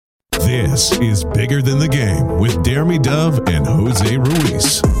This is Bigger Than the Game with Jeremy Dove and Jose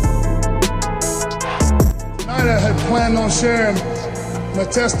Ruiz. Tonight I had planned on sharing my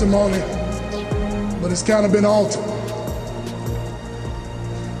testimony, but it's kind of been altered.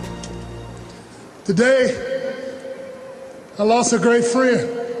 Today, I lost a great friend.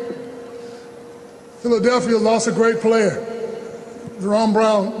 Philadelphia lost a great player. Jerome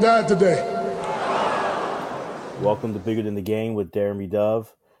Brown died today. Welcome to Bigger Than the Game with Jeremy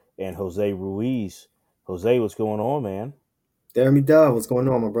Dove and Jose Ruiz. Jose, what's going on, man? Jeremy Dove, what's going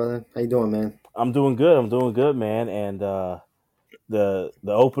on, my brother? How you doing, man? I'm doing good, man. And the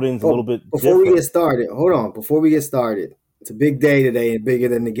opening's a little bit before different. we get started, hold on. Before we get started, it's a big day today and Bigger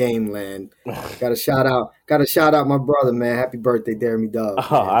Than the Game land. Got to shout out my brother, man. Happy birthday, Jeremy Dove.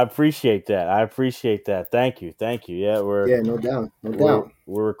 Oh, I appreciate that. Thank you. Yeah, no doubt.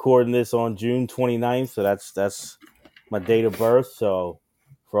 We're recording this on June 29th, so that's my date of birth. So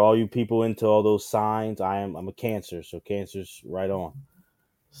for all you people into all those signs, I'm a Cancer, so Cancer's right on.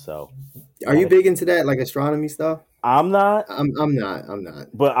 So are you big into that, like astronomy stuff? I'm not. I'm not.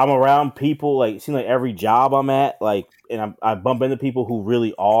 But I'm around people, like, it seems like every job I'm at, like, and I bump into people who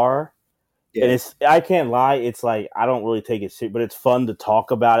really are. Yeah. And I can't lie, it's like, I don't really take it serious, but it's fun to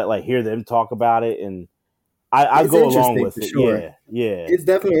talk about it, like, hear them talk about it, and I go along with it. Sure. Yeah. It's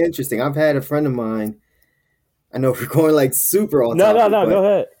definitely interesting. I've had a friend of mine, I know we're going, like, super on No, go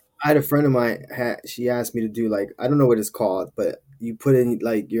ahead. I had a friend of mine, she asked me to do, like, I don't know what it's called, but you put in,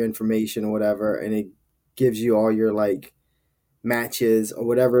 like, your information or whatever, and it gives you all your, like, matches or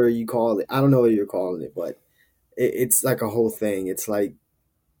whatever you call it. I don't know what you're calling it, but it's like a whole thing. It's like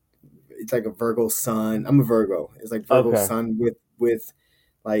a Virgo sun. I'm a Virgo. It's like Virgo sun with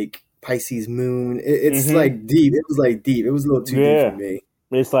like Pisces moon. It's like deep. It was like deep. It was a little too deep for me.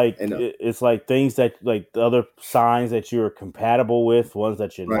 It's like it's like things that, like, the other signs that you're compatible with, ones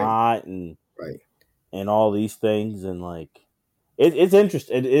that you're not, and and all these things, and like it's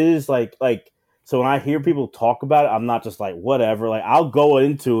interesting. It is like. So when I hear people talk about it, I'm not just like, whatever. Like, I'll go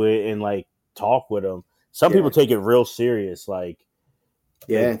into it and, like, talk with them. Some people take it real serious. Like,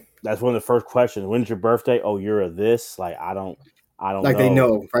 that's one of the first questions. When's your birthday? Oh, you're a this. Like, I don't like, know. They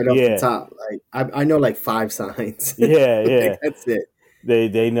know right off the top. Like, I know like 5 signs. Yeah. Like, that's it.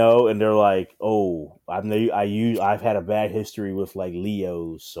 They know, and they're like, oh, I've had a bad history with, like,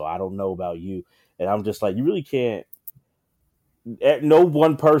 Leos, so I don't know about you. And I'm just like, you really can't. No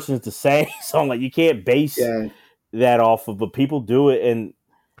one person is the same, so I'm like, you can't base that off of, but people do it, and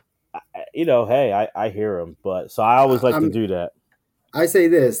hey, I hear them, but so I always like to do that. I say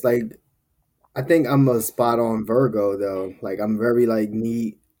this, like, I think I'm a spot on Virgo though. Like, I'm very, like,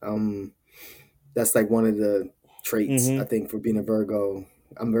 neat. That's like one of the traits I think for being a Virgo.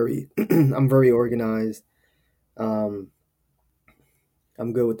 I'm very I'm very organized. I'm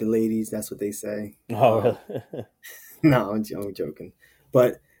good with the ladies. That's what they say. Oh, really? No, I'm joking.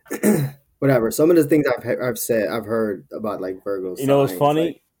 But whatever. Some of the things I've heard about, like, Virgo signs. What's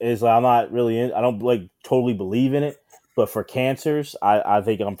funny is, like, I'm not really I don't, like, totally believe in it. But for Cancers, I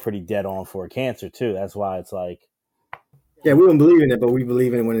think I'm pretty dead on for a Cancer too. That's why it's like, yeah, we don't believe in it, but we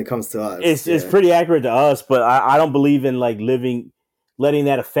believe in it when it comes to us. It's pretty accurate to us, but I don't believe in, like, letting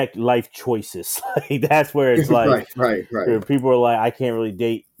that affect life choices. Like, that's where it's like, right. People are like, I can't really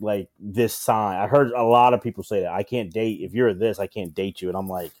date, like, this sign. I heard a lot of people say that I can't date if you're this. I can't date you, and I'm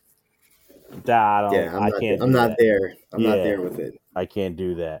like, I'm not there. I'm not there with it. I can't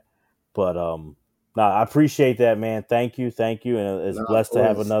do that. But I appreciate that, man. Thank you, and it's blessed to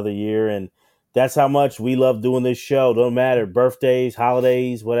have another year. And that's how much we love doing this show. Don't matter, birthdays,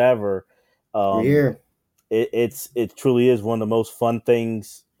 holidays, whatever. We're here. It truly is one of the most fun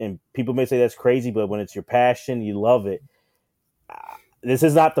things, and people may say that's crazy, but when it's your passion, you love it. This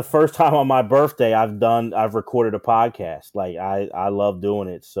is not the first time on my birthday I've recorded a podcast. Like, I love doing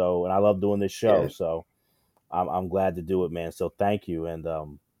it, and I love doing this show. Yeah. So I'm glad to do it, man. So thank you. And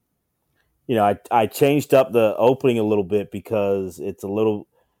I changed up the opening a little bit because it's a little.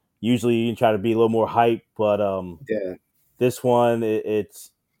 Usually you try to be a little more hype, but this one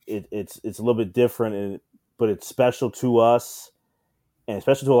it's a little bit different, but it's special to us and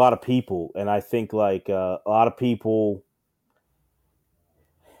especially to a lot of people. And I think, like, a lot of people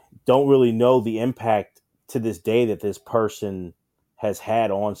don't really know the impact to this day that this person has had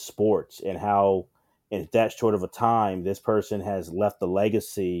on sports, and how in that short of a time this person has left a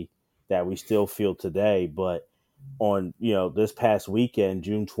legacy that we still feel today. But on, this past weekend,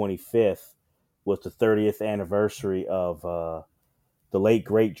 June 25th, was the 30th anniversary of the late,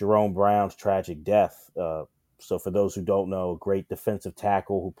 great Jerome Brown's tragic death. So for those who don't know, a great defensive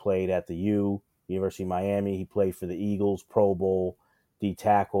tackle who played at the University of Miami. He played for the Eagles, Pro Bowl D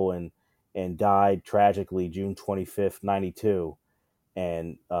tackle, and and died tragically June 25th, 92.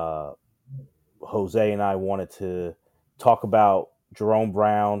 And Jose and I wanted to talk about Jerome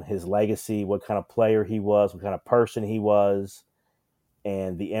Brown, his legacy, what kind of player he was, what kind of person he was,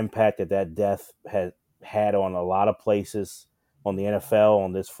 and the impact that death had on a lot of places, on the NFL,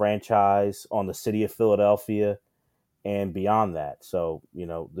 on this franchise, on the city of Philadelphia, and beyond that. So,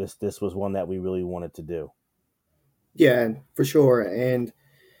 this was one that we really wanted to do. Yeah, for sure. And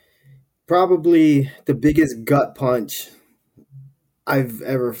probably the biggest gut punch I've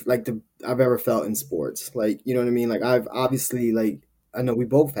ever felt in sports. Like, you know what I mean? Like, I've obviously, like, I know we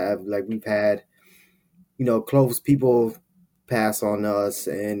both have, like, we've had, close people pass on us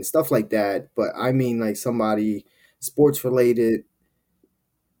and stuff like that. But I mean, like, somebody sports related,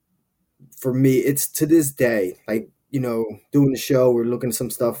 for me, it's to this day, like, doing the show, we're looking some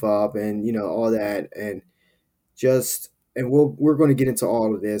stuff up and, all that. And we're going to get into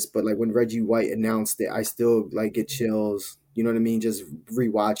all of this, but like when Reggie White announced it, I still like get chills. You know what I mean? Just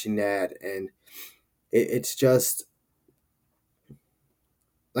rewatching that, and it's just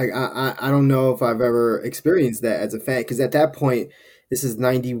like I don't know if I've ever experienced that as a fan, because at that point, this is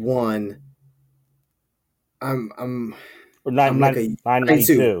 91. I'm like a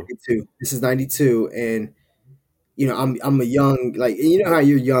 92. This is 92, and I'm a young, like, how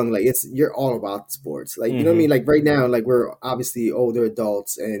you're young, like you're all about sports, like, you know what I mean? Like right now, like we're obviously older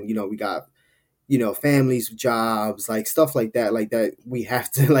adults and, we got, families, jobs, like stuff like that we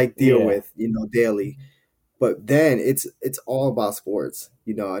have to like deal with, daily. But then it's all about sports,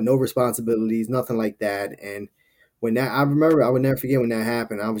 no responsibilities, nothing like that. And when I remember, I would never forget when that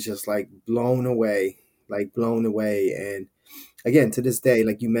happened. I was just like blown away. And again, to this day,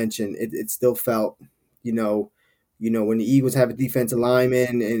 like you mentioned, it still felt, when the Eagles have a defensive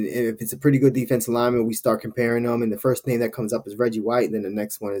lineman, and if it's a pretty good defensive lineman, we start comparing them, and the first name that comes up is Reggie White, and then the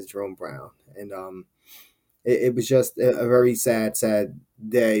next one is Jerome Brown. And it was just a very sad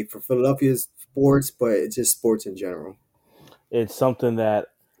day for Philadelphia's sports, but it's just sports in general. It's something that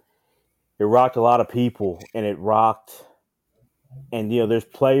it rocked a lot of people, and there's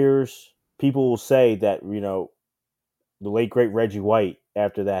players, people will say that, the late, great Reggie White,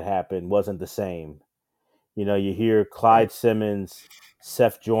 after that happened, wasn't the same. You hear Clyde Simmons,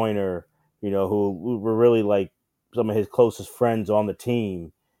 Seth Joyner, who were really like some of his closest friends on the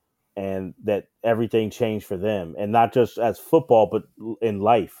team, and that everything changed for them. And not just as football, but in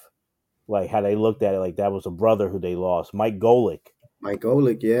life, like how they looked at it, like that was a brother who they lost. Mike Golick,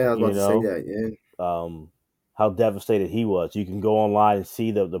 yeah, I was about to say that, yeah. How devastated he was. You can go online and see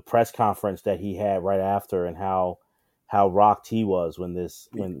the press conference that he had right after, and how rocked he was when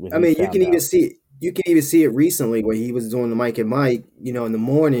I mean, you can even see it recently when he was doing the Mike and Mike, in the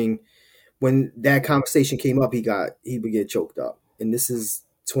morning, when that conversation came up, he would get choked up. And this is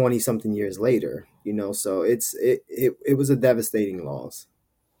 20 something years later, so it was a devastating loss.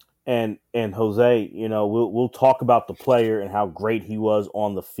 And Jose, we'll talk about the player and how great he was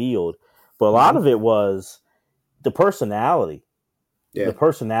on the field, but a lot of it was the personality. Yeah. The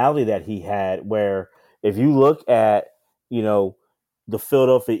personality that he had, where if you look at, the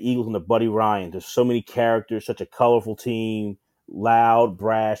Philadelphia Eagles and the Buddy Ryan, there's so many characters, such a colorful team, loud,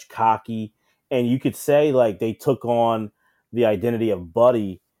 brash, cocky. And you could say like they took on the identity of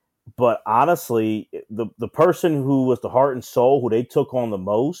Buddy, but honestly, the person who was the heart and soul, who they took on the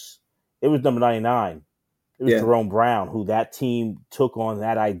most, it was number 99. It was Jerome Brown, who that team took on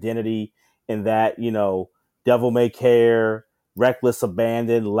that identity and that, devil may care, reckless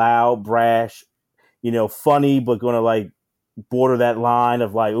abandon, loud, brash, funny, but going to like border that line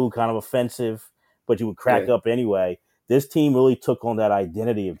of like, ooh, kind of offensive, but you would crack up anyway. This team really took on that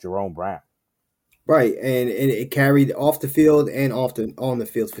identity of Jerome Brown. Right. And it carried off the field and on the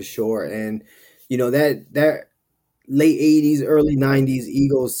field for sure. And, that late 80s, early 90s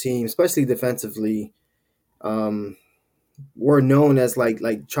Eagles team, especially defensively, were known as like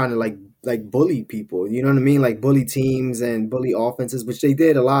trying to like bully people, you know what I mean? Like bully teams and bully offenses, which they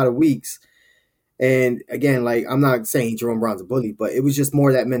did a lot of weeks. And again, like, I'm not saying Jerome Brown's a bully, but it was just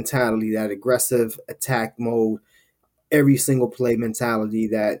more that mentality, that aggressive attack mode, every single play mentality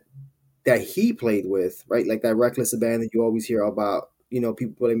that he played with, right? Like that reckless abandon you always hear about,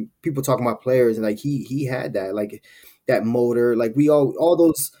 people talking about players, and like he had that, like that motor, like all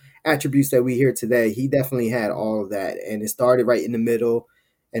those attributes that we hear today, he definitely had all of that. And it started right in the middle.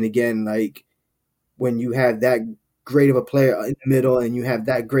 And again, like when you have that great of a player in the middle and you have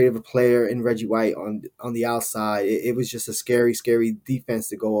that great of a player in Reggie White on the outside, it was just a scary, scary defense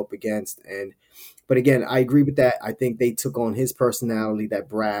to go up against. But again, I agree with that. I think they took on his personality, that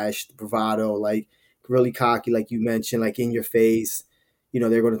brash, bravado, like really cocky, like you mentioned, like in your face,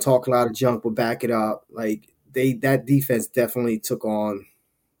 they're going to talk a lot of junk but back it up. Like that defense definitely took on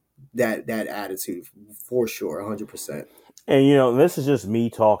that attitude for sure, 100%. And this is just me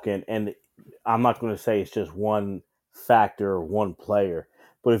talking, and I'm not going to say it's just one factor or one player.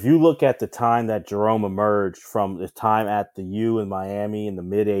 But if you look at the time that Jerome emerged from the time at the U in Miami in the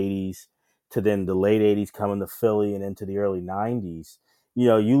mid 80s to then the late 80s coming to Philly and into the early 90s,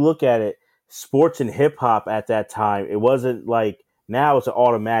 you look at it, sports and hip hop at that time, it wasn't like now it's an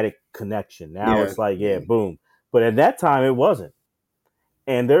automatic connection. Now it's like, boom. But at that time it wasn't.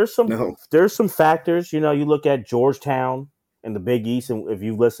 And there's some factors, you look at Georgetown and the Big East, and if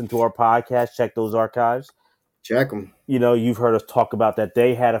you've listened to our podcast, check those archives. Check them. You've heard us talk about that.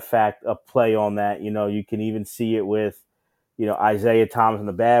 They had a play on that. You can even see it with, Isaiah Thomas and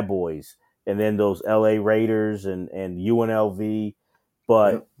the Bad Boys, and then those LA Raiders and UNLV.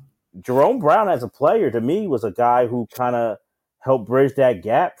 But Jerome Brown as a player, to me, was a guy who kind of helped bridge that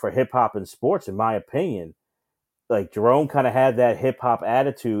gap for hip hop and sports, in my opinion. Like Jerome kind of had that hip hop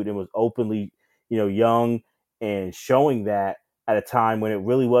attitude and was openly, young and showing that at a time when it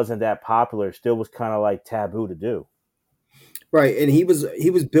really wasn't that popular. It still was kind of like taboo to do. Right. And he was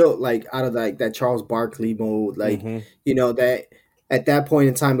built like out of like that Charles Barkley mode. Like, that at that point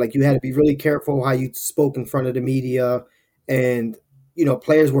in time, like you had to be really careful how you spoke in front of the media. And,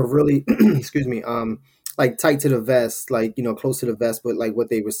 players were really, excuse me, like tight to the vest, like, close to the vest, but like what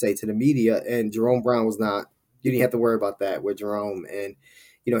they would say to the media. And Jerome Brown was not. You didn't have to worry about that with Jerome. And,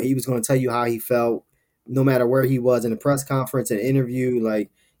 he was going to tell you how he felt no matter where he was in a press conference, an interview. Like,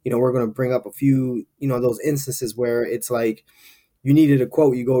 we're going to bring up a few, those instances where it's like you needed a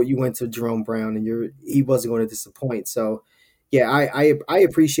quote. You went to Jerome Brown and he wasn't going to disappoint. So, yeah, I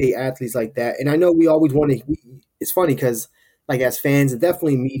appreciate athletes like that. And I know we always want to – it's funny because, like, as fans and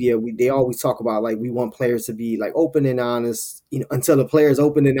definitely media, they always talk about, like, we want players to be, like, open and honest, until the player's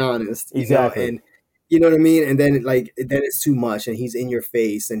open and honest. Exactly. And you know what I mean? And then, then it's too much and he's in your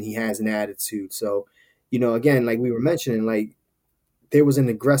face and he has an attitude. So, again, like we were mentioning, like, there was an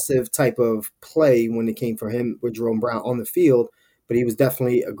aggressive type of play when it came for him with Jerome Brown on the field, but he was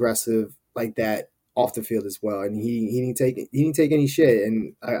definitely aggressive like that off the field as well. And he didn't take any shit,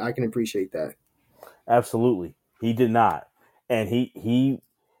 and I can appreciate that. Absolutely. He did not. And he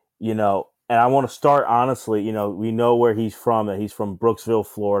and I want to start honestly, we know where he's from, that he's from Brooksville,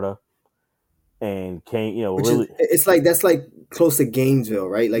 Florida. And came, it's like that's like close to Gainesville,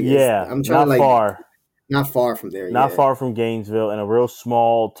 right? Like, I'm trying not far. Not far from there. Not far from Gainesville, in a real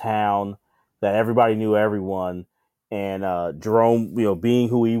small town that everybody knew everyone. And Jerome, being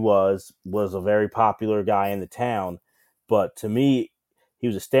who he was a very popular guy in the town. But to me, he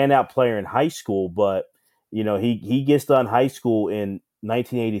was a standout player in high school. But, he gets done high school in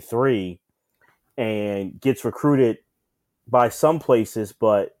 1983 and gets recruited by some places.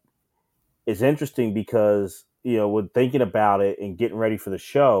 But it's interesting because, when thinking about it and getting ready for the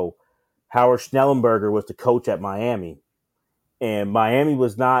show, Howard Schnellenberger was the coach at Miami. And Miami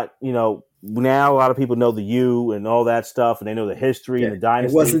was not, now a lot of people know the U and all that stuff, and they know the history and the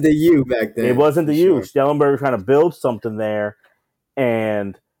dynasty. It wasn't the U back then. It wasn't the U. Schnellenberger trying to build something there.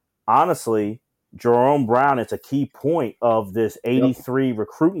 And honestly, Jerome Brown is a key point of this 83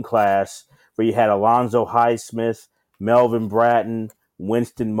 recruiting class where you had Alonzo Highsmith, Melvin Bratton,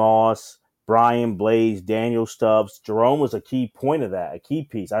 Winston Moss, Brian Blaze, Daniel Stubbs. Jerome was a key point of that, a key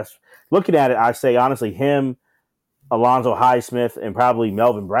piece. Looking at it, I say honestly, him, Alonzo Highsmith, and probably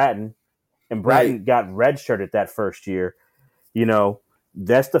Melvin Bratton. And Bratton got redshirted that first year.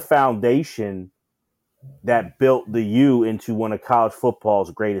 That's the foundation that built the U into one of college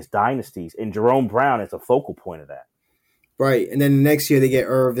football's greatest dynasties. And Jerome Brown is a focal point of that. Right. And then the next year they get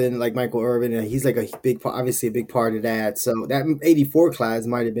Irvin, like Michael Irvin, and he's like obviously a big part of that. So that 84 class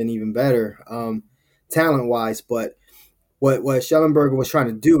might have been even better talent-wise. But what Schellenberger was trying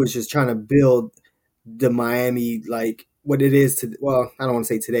to do was just trying to build the Miami, like what it is to, well, I don't want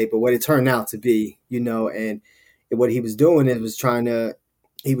to say today, but what it turned out to be, and what he was doing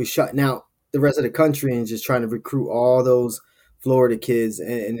he was shutting out the rest of the country and just trying to recruit all those Florida kids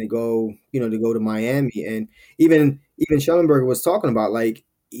and to go, to go to Miami. And even Schellenberger was talking about, like,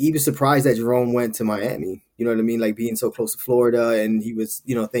 he was surprised that Jerome went to Miami. You know what I mean? Like being so close to Florida, and he was,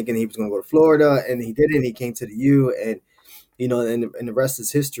 thinking he was going to go to Florida, and he didn't. He came to the U, and and the rest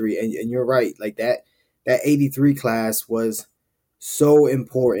is history. And you're right, like that 83 class was so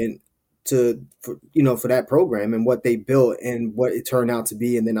important for that program and what they built and what it turned out to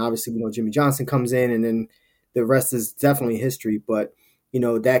be. And then obviously, Jimmy Johnson comes in, and then the rest is definitely history. But,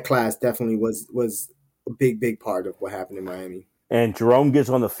 that class definitely was a big part of what happened in Miami. And Jerome gets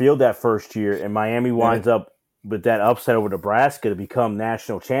on the field that first year, and Miami winds up but that upset over Nebraska to become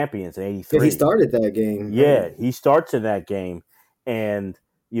national champions in '83. Yeah, he started that game. Yeah, he starts in that game, and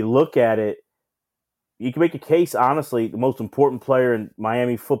you look at it. You can make a case, honestly, the most important player in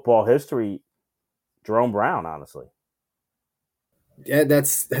Miami football history, Jerome Brown, honestly. Yeah,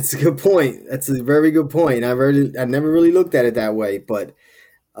 that's a good point. That's a very good point. I never really looked at it that way, but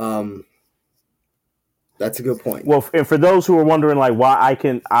that's a good point. Well, and for those who are wondering, like, why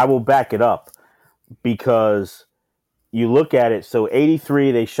I will back it up, because you look at it. So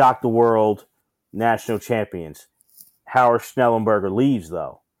 '83, they shocked the world, national champions. Howard Schnellenberger leaves,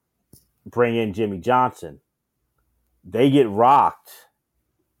 though. Bring in Jimmy Johnson. They get rocked.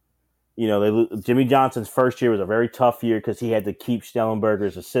 You know, Jimmy Johnson's first year was a very tough year because he had to keep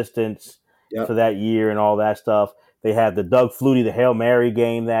Schnellenberger's assistants for that year and all that stuff. They had the Doug Flutie, the Hail Mary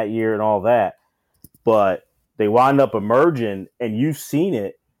game that year and all that. But they wind up emerging, and you've seen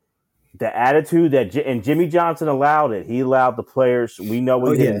it. The attitude and Jimmy Johnson allowed it. He allowed the players we know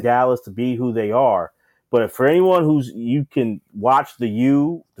in Dallas to be who they are. But for anyone you can watch the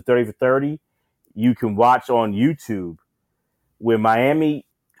 30 for 30, you can watch on YouTube when Miami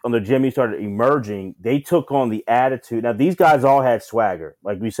under Jimmy started emerging, they took on the attitude. Now, these guys all had swagger.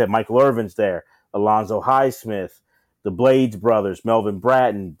 Like we said, Michael Irvin's there, Alonzo Highsmith, the Blades brothers, Melvin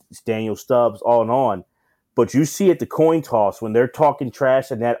Bratton, Daniel Stubbs, all and on. But you see at the coin toss when they're talking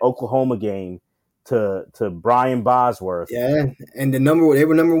trash in that Oklahoma game to Brian Bosworth. Yeah, and they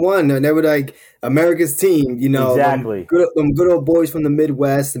were number one. And they were like America's team, you know. Exactly. Them good old boys from the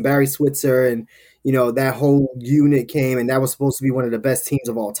Midwest and Barry Switzer and, you know, that whole unit came, and that was supposed to be one of the best teams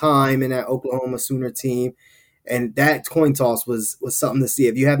of all time in that Oklahoma Sooner team. And that coin toss was something to see.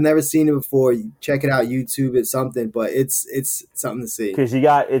 If you have never seen it before, check it out, YouTube, it's something, but it's something to see. Because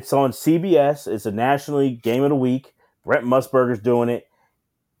it's on CBS. It's a nationally game of the week. Brent Musburger's doing it.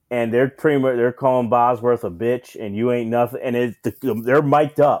 And they're calling Bosworth a bitch, and you ain't nothing. And they're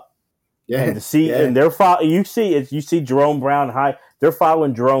mic'd up. Yeah, and and you see Jerome Brown high. They're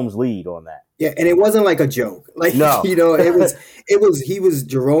following Jerome's lead on that. Yeah, and it wasn't like a joke. Like no. You know,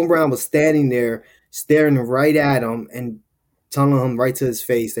 Jerome Brown was standing there staring right at him and telling him right to his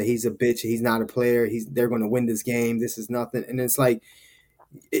face that he's a bitch. He's not a player. They're going to win this game. This is nothing. And it's like.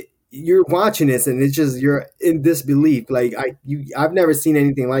 You're watching this and it's just you're in disbelief. Like I've never seen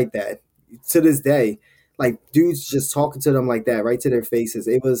anything like that to this day. Like dudes just talking to them like that right to their faces.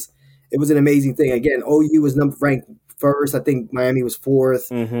 It was an amazing thing. Again, OU was ranked first. I think Miami was fourth.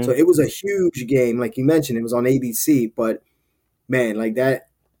 Mm-hmm. So it was a huge game, like you mentioned. It was on ABC, but man, like that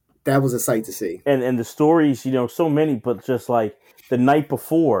was a sight to see. And the stories, you know, so many, but just like the night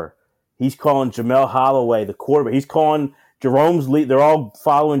before, he's calling Jamel Holloway the quarterback. He's calling Jerome's lead. They're all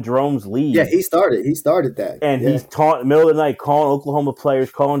following Jerome's lead. Yeah, he started that. And he's middle of the night calling Oklahoma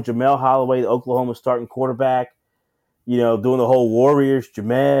players, calling Jamel Holloway, the Oklahoma starting quarterback, you know, doing the whole Warriors,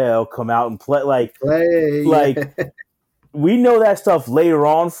 Jamel, come out and play. Like we know that stuff later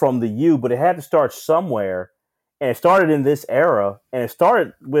on from the U, but it had to start somewhere. And it started in this era. And it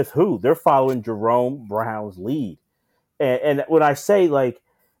started with who? They're following Jerome Brown's lead. And when I say, like,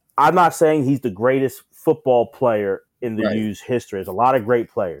 I'm not saying he's the greatest football player in the U's history. There's a lot of great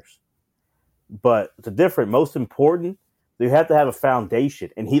players. But most important, you have to have a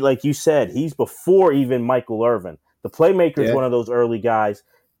foundation. And he, like you said, he's before even Michael Irvin. The playmaker is one of those early guys.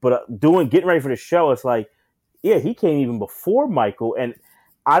 But getting ready for the show, it's like, yeah, he came even before Michael. And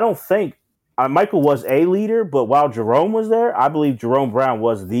I don't think Michael was a leader, but while Jerome was there, I believe Jerome Brown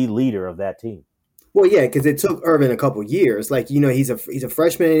was the leader of that team. Well, yeah, because it took Irvin a couple years. Like, you know, he's a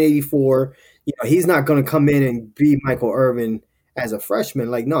freshman in '84. You know, he's not going to come in and be Michael Irvin as a freshman.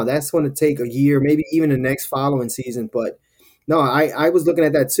 Like, no, that's going to take a year, maybe even the next following season. But no, I was looking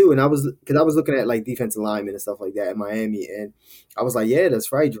at that too, and I was looking at like defensive linemen and stuff like that in Miami, and I was like, yeah,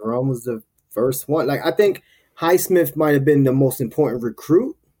 that's right. Jerome was the first one. Like, I think Highsmith might have been the most important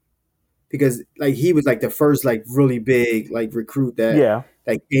recruit because like he was like the first like really big like recruit that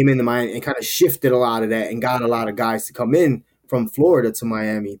came into Miami and kind of shifted a lot of that and got a lot of guys to come in from Florida to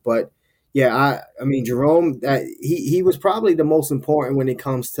Miami. But yeah, I mean Jerome, that he was probably the most important when it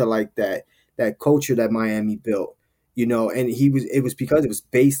comes to like that culture that Miami built, you know, and it was because it was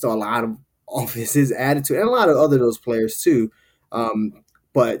based on a lot of his attitude and a lot of other those players too.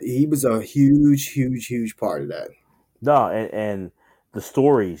 But he was a huge part of that. No, and the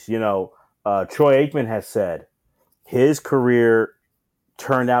stories, you know, Troy Aikman has said his career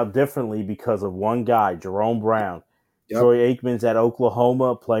turned out differently because of one guy, Jerome Brown. Yep. Troy Aikman's at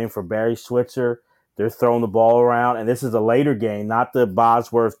Oklahoma playing for Barry Switzer. They're throwing the ball around, and this is a later game, not the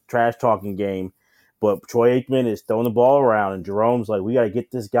Bosworth trash-talking game, but Troy Aikman is throwing the ball around, and Jerome's like, we got to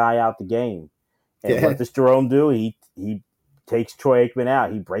get this guy out the game. And what does Jerome do? He takes Troy Aikman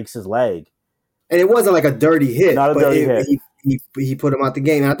out. He breaks his leg. And it wasn't like a dirty hit. Not a dirty hit. He put him out the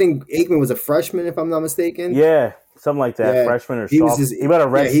game. And I think Aikman was a freshman, if I'm not mistaken. Yeah, something like that. Yeah. Freshman or sophomore. He might have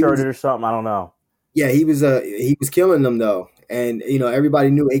redshirted or something. I don't know. Yeah, he was killing them though. And everybody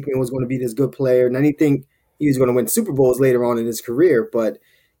knew Aikman was going to be this good player. And I didn't think he was going to win Super Bowls later on in his career. But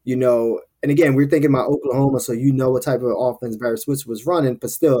and again, we're thinking about Oklahoma, so what type of offense Barry Switzer was running.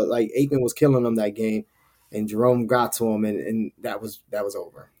 But still, like Aikman was killing them that game, and Jerome got to him, and that was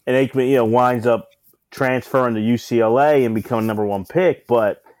over. And Aikman, winds up transferring to UCLA and becoming number 1 pick.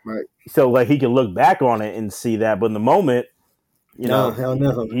 But right, so like he can look back on it and see that. But in the moment, hell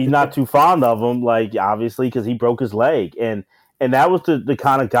no, he's not too fond of him. Like obviously because he broke his leg, and that was the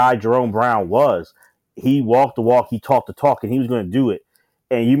kind of guy Jerome Brown was. He walked the walk, he talked the talk, and he was going to do it.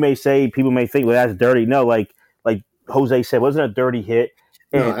 And people may think, well, that's dirty. No, like Jose said, it wasn't a dirty hit.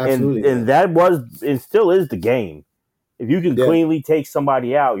 And, no, absolutely. And that was and still is the game. If you can cleanly take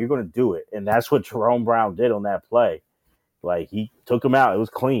somebody out, you're going to do it. And that's what Jerome Brown did on that play. Like, he took him out. It was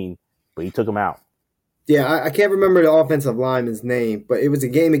clean, but he took him out. Yeah, I can't remember the offensive lineman's name, but it was a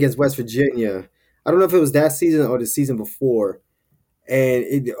game against West Virginia. I don't know if it was that season or the season before.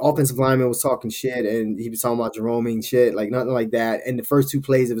 And the offensive lineman was talking shit, and he was talking about Jerome and shit, like nothing like that. And the first 2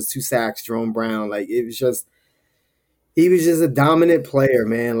 plays, it was 2 sacks, Jerome Brown. Like he was just a dominant player,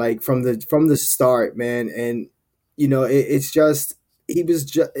 man. Like from the start, man. And it's just he was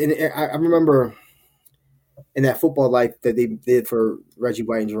just. And I remember in that Football Life that they did for Reggie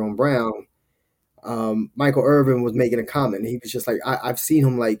White and Jerome Brown, Michael Irvin was making a comment. He was just like, I've seen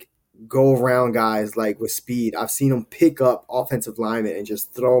him like go around guys like with speed. I've seen him pick up offensive linemen and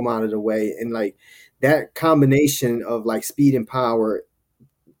just throw them out of the way. And like that combination of like speed and power,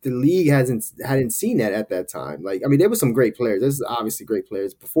 the league hadn't seen that at that time. Like, I mean, there were some great players. There's obviously great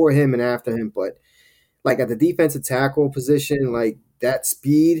players before him and after him, but like at the defensive tackle position, like that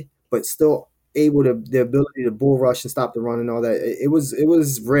speed, but still able to the ability to bull rush and stop the run and all that. It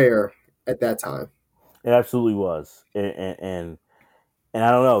was rare at that time. It absolutely was. And I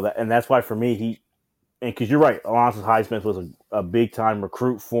don't know that, and that's why for me because you're right, Alonzo Highsmith was a big time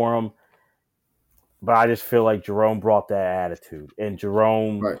recruit for him, but I just feel like Jerome brought that attitude, and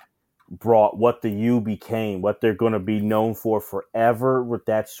Jerome brought what the U became, what they're going to be known for forever with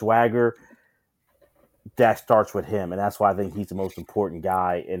that swagger. That starts with him, and that's why I think he's the most important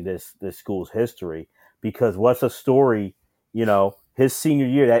guy in this school's history. Because what's a story, his senior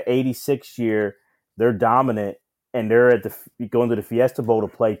year, that '86 year, they're dominant. And they're going to the Fiesta Bowl to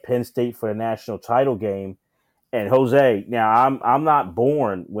play Penn State for the national title game. And Jose, now I'm not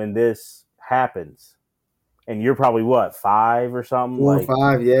born when this happens, and you're probably what, 5 or something? 4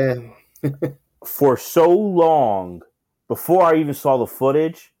 or 5, yeah. For so long, before I even saw the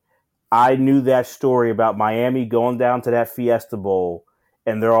footage, I knew that story about Miami going down to that Fiesta Bowl,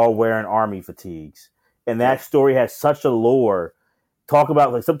 and they're all wearing Army fatigues, and that story has such a lore. Talk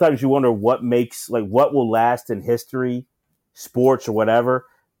about, like, sometimes you wonder what what will last in history, sports or whatever.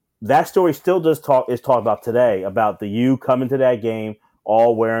 That story still is talked about today, about the U coming to that game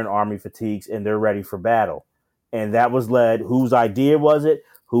all wearing Army fatigues and they're ready for battle. And that was led, whose idea was it?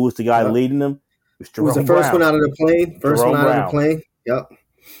 Who was the guy leading them? It was Jerome Who was the first Brown. one out of the plane? Jerome Brown. Yep.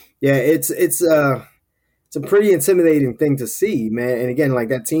 Yeah, it's a pretty intimidating thing to see, man. And again, like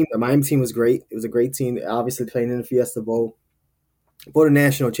that team, the Miami team was great. It was a great team, obviously playing in the Fiesta Bowl for the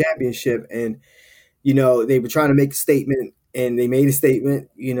national championship. And, they were trying to make a statement, and they made a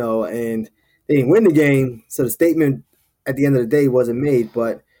statement, and they didn't win the game. So the statement at the end of the day wasn't made.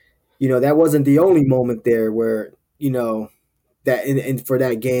 But, that wasn't the only moment there where, that and for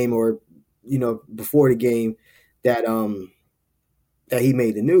that game or, before the game that he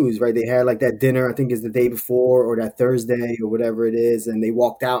made the news, right? They had like that dinner, I think is the day before or that Thursday or whatever it is. And they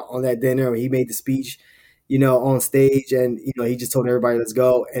walked out on that dinner, and he made the speech, on stage, and, he just told everybody, let's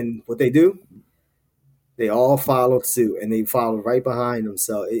go. And what they do, they all followed suit, and they followed right behind him.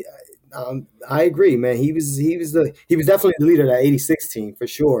 So I agree, man. He was definitely the leader of that '86 team for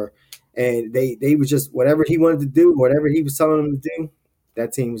sure. And they were just, whatever he wanted to do, whatever he was telling them to do,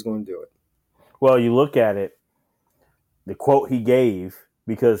 that team was going to do it. Well, you look at it, the quote he gave,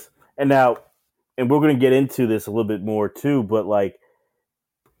 and we're going to get into this a little bit more too, but like,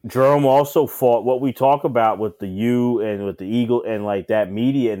 Jerome also fought what we talk about with the U and with the Eagle and like that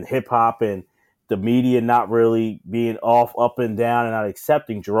media and hip hop and the media not really being up and down and not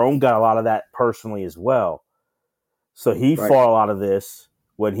accepting. Jerome got a lot of that personally as well. So he fought a lot of this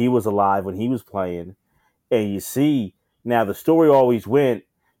when he was alive, when he was playing. And you see, now the story always went,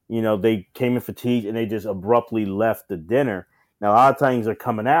 they came in fatigued and they just abruptly left the dinner. Now, a lot of times they're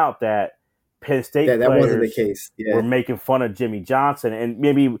coming out that Penn State that wasn't the players case. Yeah. were making fun of Jimmy Johnson, and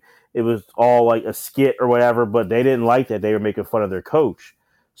maybe it was all like a skit or whatever, but they didn't like that. They were making fun of their coach.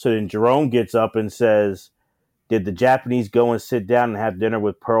 So then Jerome gets up and says, did the Japanese go and sit down and have dinner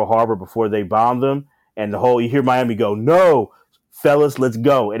with Pearl Harbor before they bombed them? And you hear Miami go, no, fellas, let's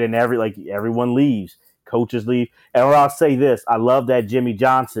go. And then everyone leaves. Coaches leave. And I'll say this, I love that Jimmy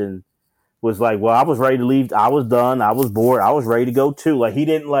Johnson was like, well, I was ready to leave. I was done. I was bored. I was ready to go too. Like, he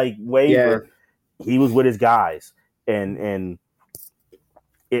didn't waver. Yeah. He was with his guys. And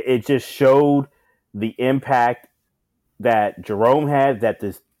it just showed the impact that Jerome had, that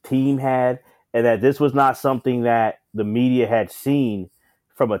this team had, and that this was not something that the media had seen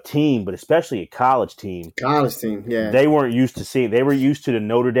from a team, but especially a college team. College team, yeah. They weren't used to seeing. They were used to the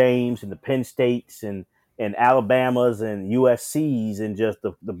Notre Dames and the Penn States and Alabamas and USCs and just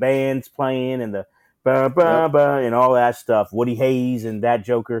the bands playing and the and all that stuff. Woody Hayes and that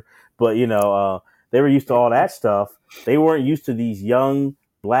Joker. But, they were used to all that stuff. They weren't used to these young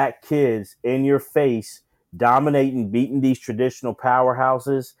black kids in your face dominating, beating these traditional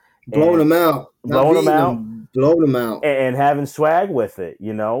powerhouses. Blowing them out. Blowing them out. And having swag with it,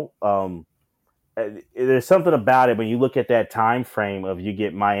 There's something about it when you look at that time frame of you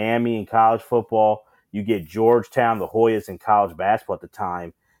get Miami in college football, you get Georgetown, the Hoyas in college basketball at the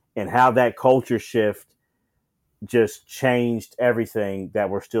time, and how that culture shift just changed everything that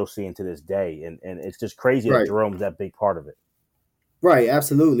we're still seeing to this day. And it's just crazy that Jerome's that big part of it. Right,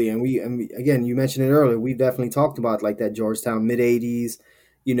 absolutely. And we again, you mentioned it earlier, we've definitely talked about like that Georgetown mid-'80s,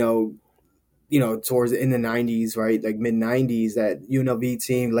 towards in the 90s, right? Like mid-'90s, that UNLV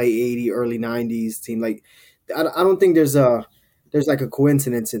team, late 80s, early 90s team. Like, I don't think there's like a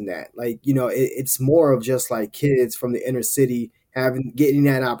coincidence in that. Like, it's more of just like kids from the inner city getting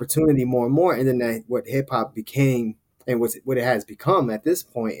that opportunity more and more. And then what hip hop became and what it has become at this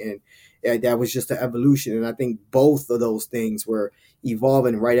point. And that was just the evolution. And I think both of those things were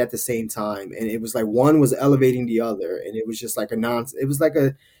evolving right at the same time. And it was like one was elevating the other. And it was just like it was like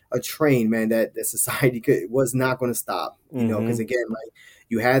a train, man, that society was not going to stop, because again, like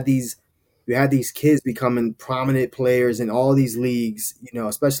you had these kids becoming prominent players in all these leagues,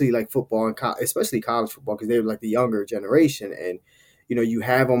 especially like football and especially college football, because they were like the younger generation. And, you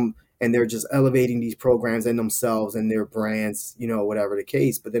have them and they're just elevating these programs and themselves and their brands, whatever the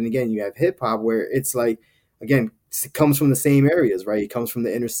case. But then again, you have hip hop where it's like, again, it comes from the same areas, right? It comes from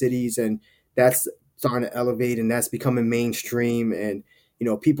the inner cities, and that's starting to elevate, and that's becoming mainstream. And,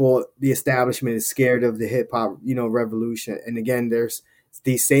 the establishment is scared of the hip hop, revolution. And again, there's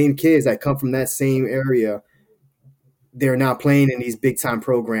these same kids that come from that same area. They're now playing in these big time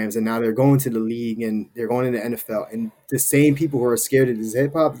programs, and now they're going to the league and they're going in the NFL. And the same people who are scared of this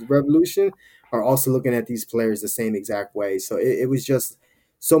hip hop revolution are also looking at these players the same exact way. So it was just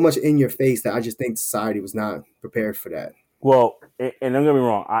so much in your face that I just think society was not prepared for that. Well, and don't get me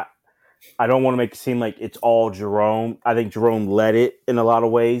wrong, I don't want to make it seem like it's all Jerome. I think Jerome led it in a lot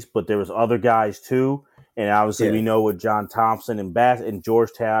of ways, but there was other guys too. And obviously we know with John Thompson in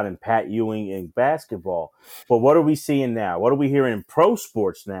Georgetown and Pat Ewing in basketball. But what are we seeing now? What are we hearing in pro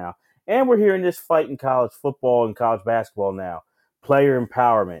sports now? And we're hearing this fight in college football and college basketball now. Player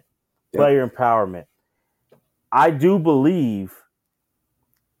empowerment. Player empowerment. I do believe,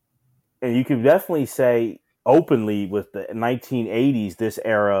 and you can definitely say openly with the 1980s, this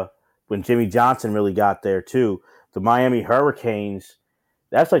era, when Jimmy Johnson really got there too, the Miami Hurricanes,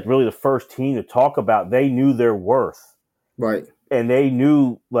 that's like really the first team to talk about. They knew their worth. Right. And they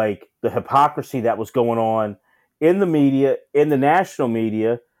knew like the hypocrisy that was going on in the media, in the national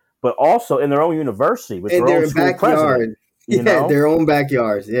media, but also in their own university with their own school president. Their own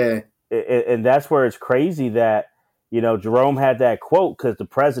backyards. Yeah. And that's where it's crazy that, Jerome had that quote because the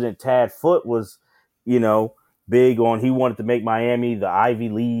president, Tad Foote, was, big on, he wanted to make Miami the Ivy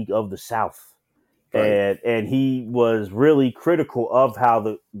League of the South. Right. And he was really critical of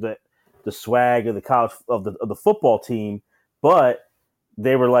how the swag of the college of the football team, but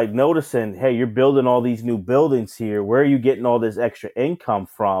they were like noticing, hey, you're building all these new buildings here. Where are you getting all this extra income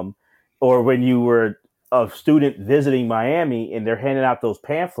from? Or when you were a student visiting Miami and they're handing out those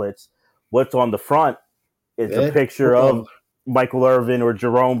pamphlets, what's on the front is a picture of Michael Irvin or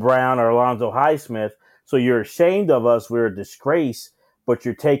Jerome Brown or Alonzo Highsmith. So you're ashamed of us. We're a disgrace, but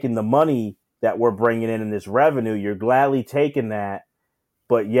you're taking the money that we're bringing in this revenue. You're gladly taking that,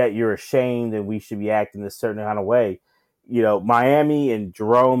 but yet you're ashamed and we should be acting a certain kind of way. Miami and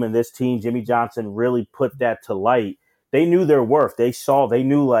Jerome and this team, Jimmy Johnson, really put that to light. They knew their worth. They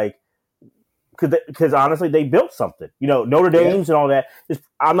knew like, because honestly, they built something. Notre Dame's and all that.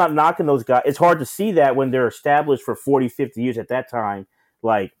 I'm not knocking those guys. It's hard to see that when they're established for 40, 50 years at that time.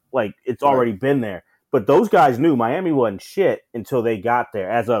 Like, like it's already been there. But those guys knew Miami wasn't shit until they got there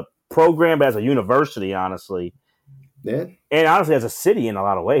as a program, as a university, honestly. Yeah. And honestly, as a city in a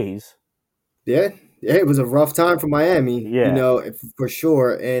lot of ways. Yeah. Yeah, it was a rough time for Miami, for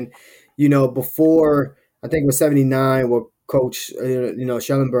sure. And, before, I think it was 79, where Coach,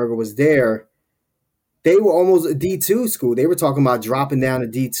 Schellenberger was there, they were almost a D2 school. They were talking about dropping down to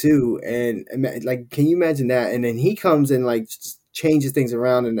D2. And, like, can you imagine that? And then he comes and, like, changes things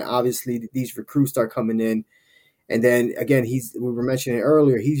around. And obviously these recruits start coming in. And then, again, we were mentioning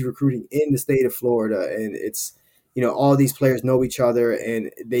earlier, he's recruiting in the state of Florida. And it's, all these players know each other,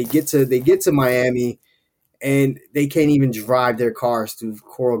 and they get to Miami, and they can't even drive their cars through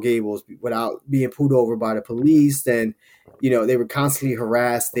Coral Gables without being pulled over by the police. And, they were constantly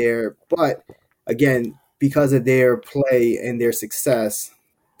harassed there. But again, because of their play and their success,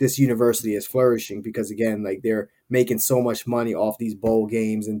 this university is flourishing because, again, like, they're making so much money off these bowl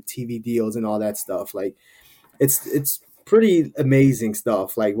games and TV deals and all that stuff. Like, it's pretty amazing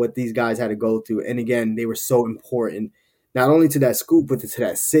stuff, like what these guys had to go through. And again, they were so important, not only to that school, but to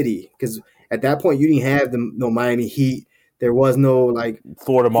that city. Because at that point, you didn't have no Miami Heat. There was no, like,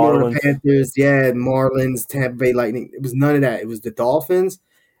 Florida Marlins. Panthers, Marlins, Tampa Bay Lightning. It was none of that. It was the Dolphins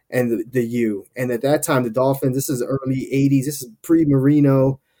and the U. And at that time, the Dolphins, this is early 80s. This is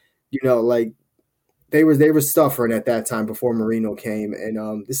pre-Marino. Like, they were suffering at that time before Marino came.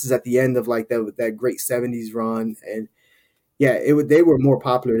 And this is at the end of, like, that great 70s run. And yeah, they were more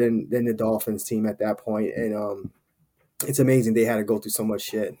popular than the Dolphins team at that point. And it's amazing they had to go through so much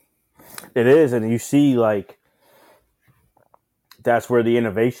shit. It is, and you see, like, that's where the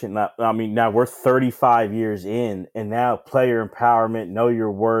innovation. Now we're 35 years in, and now player empowerment, know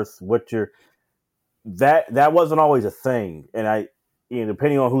your worth, that wasn't always a thing. And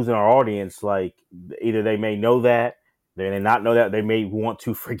depending on who's in our audience, like, either they may know that, they may not know that, they may want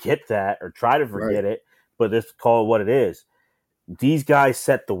to forget that or try to forget it, but let's call it what it is. These guys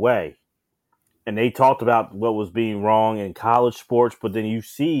set the way, and they talked about what was being wrong in college sports, but then you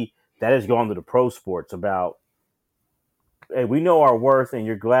see that has gone to the pro sports about, hey, we know our worth, and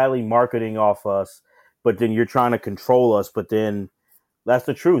you're gladly marketing off us, but then you're trying to control us. But then that's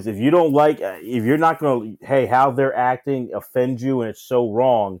the truth. If you don't like, if you're not going to, hey, how they're acting offends you and it's so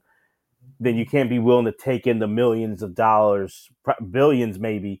wrong, then you can't be willing to take in the millions of dollars, billions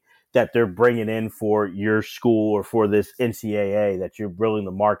maybe, that they're bringing in for your school or for this NCAA that you're willing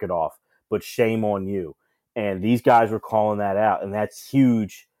to market off. But shame on you. And these guys were calling that out, and that's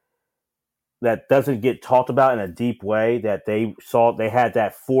huge. That doesn't get talked about in a deep way, that they had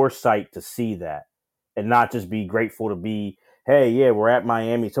that foresight to see that and not just be grateful to be, hey, yeah, we're at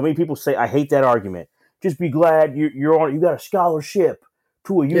Miami. So many people say, I hate that argument. Just be glad you got a scholarship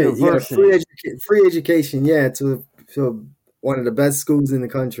to a university. Yeah, free education, to one of the best schools in the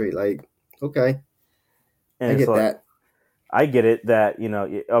country. Like, okay. And I get that. I get it that,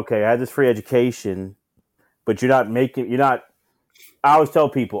 okay, I had this free education, but I always tell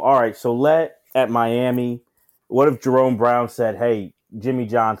people, all right, so at Miami, what if Jerome Brown said, hey, Jimmy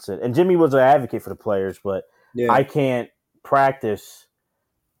Johnson, and Jimmy was an advocate for the players, but I can't practice.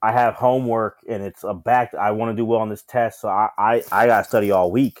 I have homework, and it's I want to do well on this test, so I got to study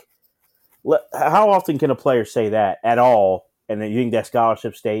all week. How often can a player say that at all, and then you think that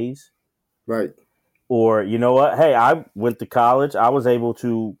scholarship stays? Right. Or, you know what? Hey, I went to college. I was able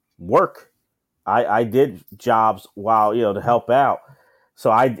to work. I did jobs while, to help out.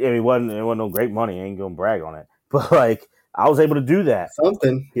 So it wasn't no great money. I ain't going to brag on it. But, like, I was able to do that.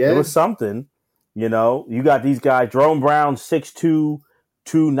 Something, yeah. It was something. You got these guys. Jerome Brown, 6'2",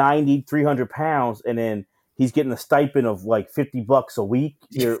 290, 300 pounds, and then he's getting a stipend of, like, $50 a week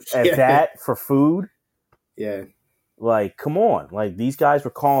that for food. Yeah. Like, come on. Like, these guys were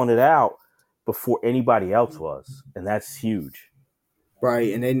calling it out before anybody else was, and that's huge.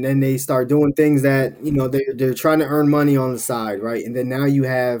 Right, and then they start doing things that, they're trying to earn money on the side, right? And then now you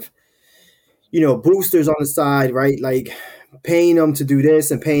have, boosters on the side, right? Like, paying them to do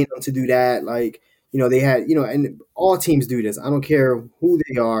this and paying them to do that. Like, they had, and all teams do this. I don't care who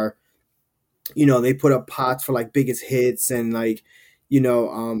they are. They put up pots for, like, biggest hits, and, like, I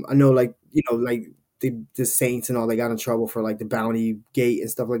know, like, like, the Saints and all, they got in trouble for, like, the bounty gate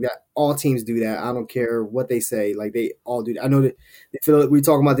and stuff like that. All teams do that. I don't care what they say. Like, they all do that. I know that they feel like we're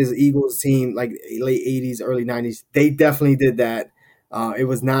talking about this Eagles team, like, late 80s, early 90s. They definitely did that. It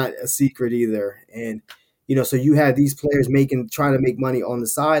was not a secret either. And, so you had these players trying to make money on the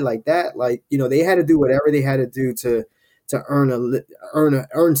side like that. Like, they had to do whatever they had to do to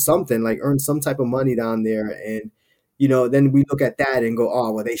earn something, like earn some type of money down there. And, then we look at that and go,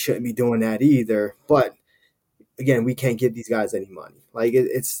 oh, well, they shouldn't be doing that either. But again, we can't give these guys any money. Like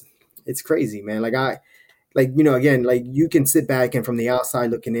it's crazy, man. Again, like you can sit back and from the outside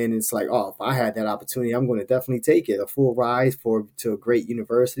looking in, it's like, oh, if I had that opportunity, I'm going to definitely take it. A full ride to a great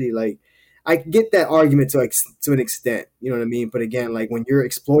university. Like I get that argument to an extent, you know what I mean? But again, like when you're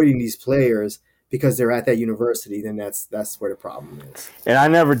exploiting these players because they're at that university, then that's where the problem is. And I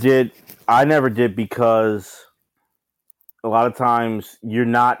never did because a lot of times you're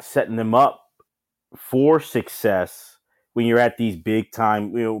not setting them up for success when you're at these big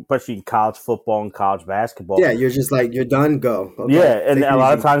time, especially in college football and college basketball. Yeah, you're just like, you're done, go. Okay. Yeah, and a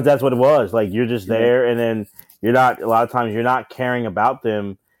lot of times that's what it was. Like you're just there, and then a lot of times you're not caring about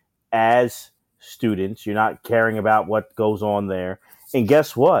them as students. You're not caring about what goes on there. And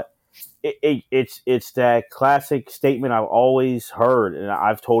guess what? It's that classic statement I've always heard, and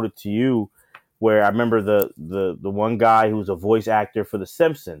I've told it to you, where I remember the one guy who was a voice actor for The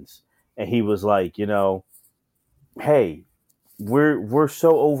Simpsons, and he was like, hey, we're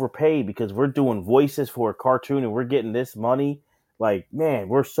so overpaid because we're doing voices for a cartoon and we're getting this money. Like, man,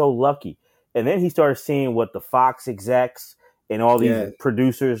 we're so lucky. And then he started seeing what the Fox execs and all these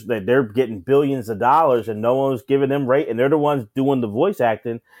producers, that they're getting billions of dollars and no one's giving them rate, and they're the ones doing the voice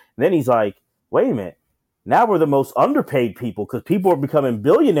acting. And then he's like, wait a minute, now we're the most underpaid people because people are becoming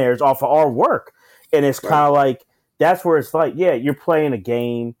billionaires off of our work. And it's kind of like, that's where it's like, yeah, you're playing a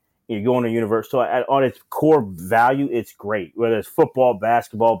game. You're going to university. So on its core value, it's great. Whether it's football,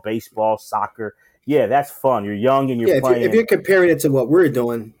 basketball, baseball, soccer. Yeah, that's fun. You're young and you're playing. If you're comparing it to what we're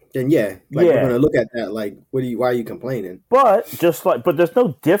doing, then we're going to look at that like, why are you complaining? But there's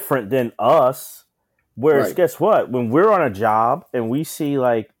no different than us. Whereas guess what? When we're on a job and we see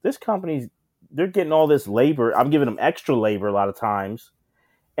like this company's, they're getting all this labor. I'm giving them extra labor a lot of times,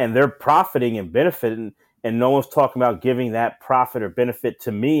 and they're profiting and benefiting. And no one's talking about giving that profit or benefit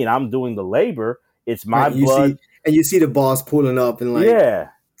to me, and I'm doing the labor. It's my blood. You see the boss pulling up in like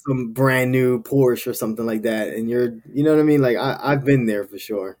some brand new Porsche or something like that, and you know what I mean? Like I've been there for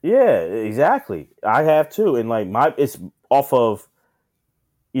sure. Yeah, exactly. I have too, and like it's off of,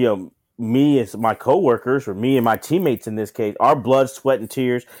 me as my coworkers or me and my teammates in this case, our blood, sweat, and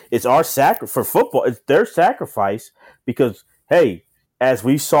tears. It's our sacrifice for football. It's their sacrifice because hey. As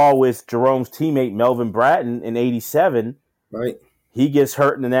we saw with Jerome's teammate Melvin Bratton in '87, he gets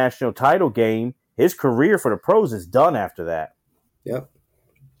hurt in the national title game. His career for the pros is done after that. Yep.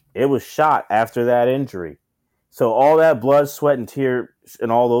 It was shot after that injury. So all that blood, sweat, and tears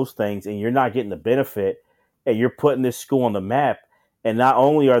and all those things, and you're not getting the benefit, and you're putting this school on the map, and not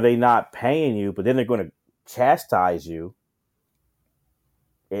only are they not paying you, but then they're going to chastise you.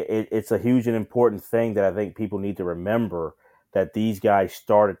 It's a huge and important thing that I think people need to remember, that these guys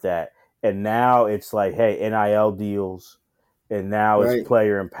started that. And now it's like, hey, NIL deals, and now it's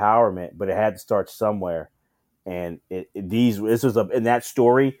player empowerment, but it had to start somewhere. And this was in that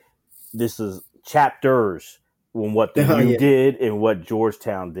story, this is chapters on what the U did and what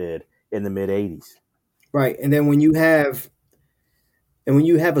Georgetown did in the mid 80s. Right. And then when you have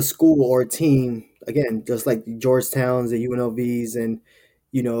a school or a team, again, just like the Georgetowns, the UNLVs, and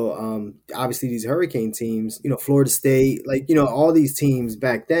obviously these Hurricane teams, Florida State, like, all these teams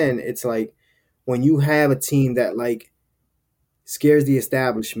back then, it's like when you have a team that like scares the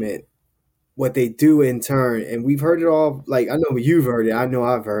establishment, what they do in turn, and we've heard it all, like, I know you've heard it, I know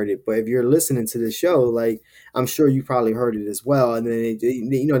I've heard it, but if you're listening to the show, like, I'm sure you probably heard it as well. And then,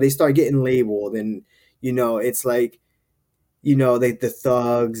 they start getting labeled, and, it's like, the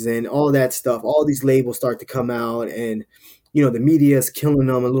thugs and all that stuff, all these labels start to come out, and the media is killing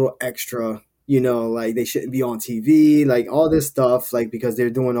them a little extra, like they shouldn't be on TV, like all this stuff, like because they're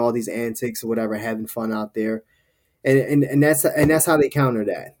doing all these antics or whatever, having fun out there. And that's how they counter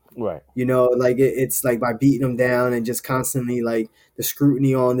that. Right. Like it's like by beating them down and just constantly like the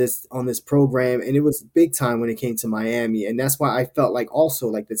scrutiny on this program. And it was big time when it came to Miami. And that's why I felt like also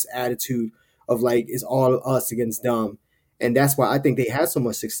like this attitude of like, it's all us against them. And that's why I think they had so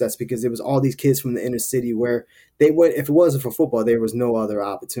much success, because it was all these kids from the inner city where they would, if it wasn't for football, there was no other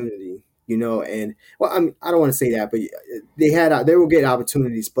opportunity, and well, I mean, I don't want to say that, but they will get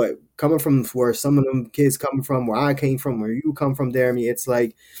opportunities, but coming from where some of them kids coming from, where I came from, where you come from, Jeremy, it's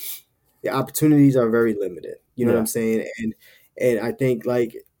like the opportunities are very limited. You know what I'm saying? And I think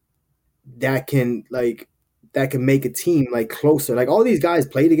like that can make a team like closer. Like all these guys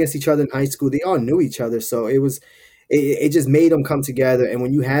played against each other in high school. They all knew each other. So it just made them come together. And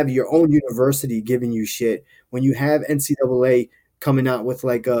when you have your own university giving you shit, when you have NCAA coming out with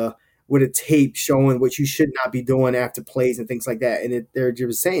like with a tape showing what you should not be doing after plays and things like that. And they're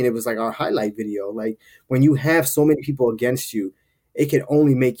just saying it was like our highlight video. Like when you have so many people against you, it can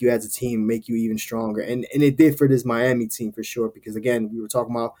only make you as a team, make you even stronger. And it did for this Miami team for sure, because again, we were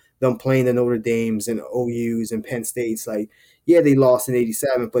talking about them playing the Notre Dames and OUs and Penn States. Like, yeah, they lost in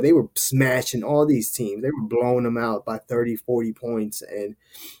 87, but they were smashing all these teams. They were blowing them out by 30, 40 points. And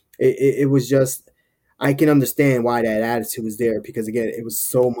it was just, I can understand why that attitude was there, because again, it was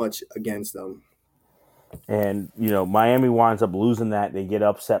so much against them. And, Miami winds up losing that. They get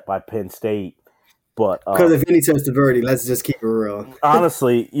upset by Penn State. But because of Vinny Testaverde, let's just keep it real.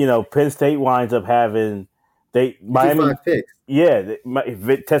 Honestly, Penn State winds up having Miami 5 picks. Yeah,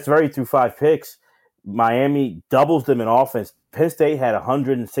 Testaverde threw 5 picks. Miami doubles them in offense. Penn State had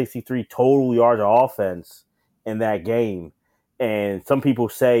 163 total yards of offense in that game. And some people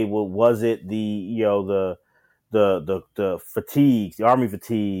say, well, was it the fatigues, the Army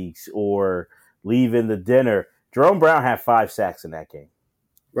fatigues, or leaving the dinner? Jerome Brown had 5 sacks in that game.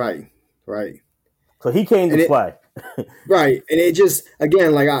 Right. So he came to play. Right. And it just,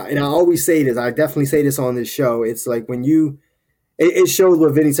 again, I always say this, I definitely say this on this show. It's like when it shows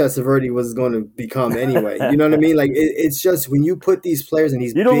what Vinny Testaverde was going to become anyway. You know what I mean? Like, it's just when you put these players in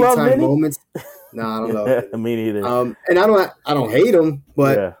these big-time moments. No, I don't know. Me neither. And I don't hate him,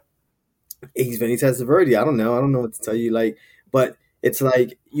 but he's Vinny Testaverde. I don't know what to tell you. Like, but it's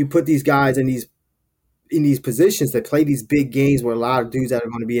like you put these guys in these positions that play these big games where a lot of dudes that are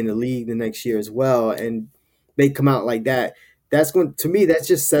going to be in the league the next year as well, and they come out like that. That's going to me. That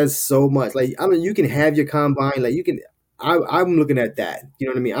just says so much. Like, I mean, you can have your combine. Like, you can. I'm looking at that. You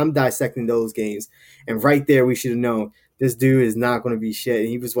know what I mean? I'm dissecting those games, and right there, we should have known this dude is not going to be shit. And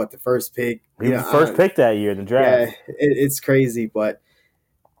he was the first pick. He was the first pick that year in the draft. Yeah, it's crazy, but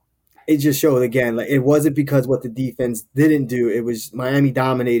it just showed again. Like, it wasn't because what the defense didn't do. It was Miami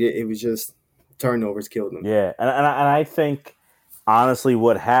dominated. It was just turnovers killed them. Yeah, and I think honestly,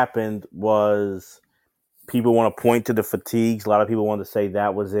 what happened was people want to point to the fatigues. A lot of people want to say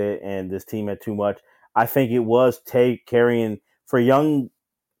that was it, and this team had too much. I think it was carrying for young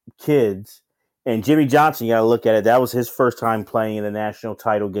kids. And Jimmy Johnson, you got to look at it. That was his first time playing in the national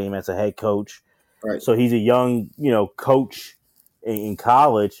title game as a head coach. Right. So he's a young, coach in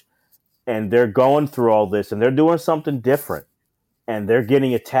college, and they're going through all this, and they're doing something different, and they're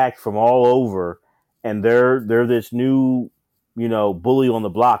getting attacked from all over, and they're this new, bully on the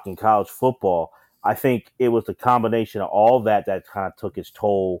block in college football. I think it was the combination of all that kind of took its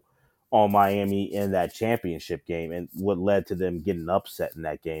toll on Miami in that championship game, and what led to them getting upset in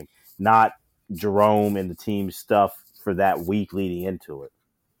that game. Not Jerome and the team's stuff for that week leading into it.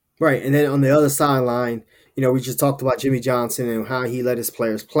 Right. And then on the other sideline, we just talked about Jimmy Johnson and how he let his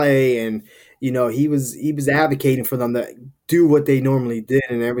players play, and he was advocating for them to do what they normally did,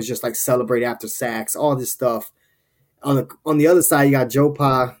 and it was just like celebrate after sacks, all this stuff. On the other side, you got Joe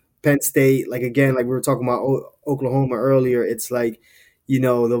Pa, Penn State. Like, again, like we were talking about Oklahoma earlier, it's like,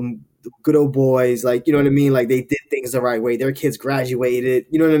 the good old boys, like, you know what I mean? Like, they did things the right way. Their kids graduated.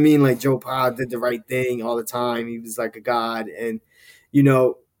 You know what I mean? Like, Joe Pa did the right thing all the time. He was like a god. And,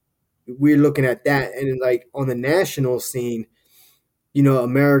 we're looking at that. And like on the national scene,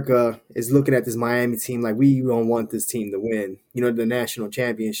 America is looking at this Miami team like, we don't want this team to win, the national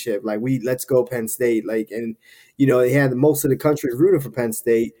championship. Like, let's go Penn State. Like, and, they had most of the country rooting for Penn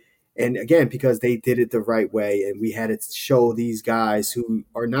State. And again, because they did it the right way, and we had to show these guys who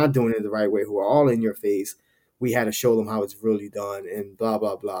are not doing it the right way, who are all in your face, we had to show them how it's really done and blah,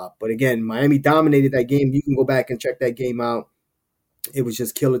 blah, blah. But again, Miami dominated that game. You can go back and check that game out. It was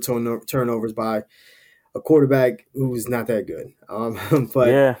just killer turnovers by a quarterback who was not that good. But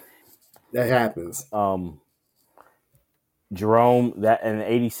yeah, that happens. Jerome, that in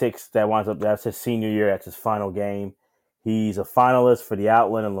 '86, that winds up, that's his senior year. That's his final game. He's a finalist for the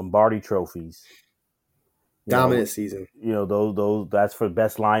Outland and Lombardi trophies. Dominant season. Those that's for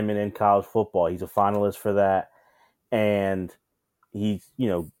best lineman in college football. He's a finalist for that. And he's,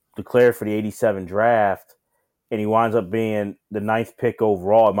 declared for the '87 draft, and he winds up being the 9th pick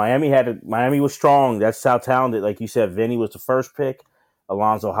overall. Miami was strong. That's how talented. Like you said, Vinny was the first pick.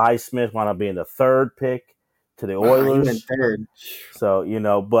 Alonzo Highsmith wound up being the 3rd pick to the Oilers. He went 3rd.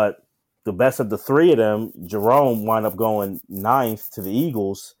 So, but the best of the 3 of them, Jerome wound up going 9th to the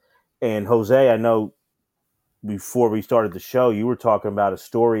Eagles. And Jose, I know before we started the show, you were talking about a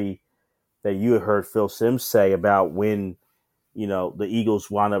story that you had heard Phil Simms say about when, the Eagles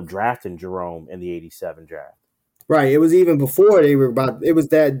wound up drafting Jerome in the '87 draft. Right. It was even before it was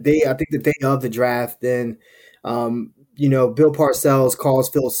that day, I think the day of the draft. Then, Bill Parcells calls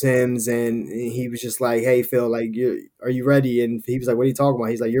Phil Simms, and he was just like, hey, Phil, like, are you ready? And he was like, what are you talking about?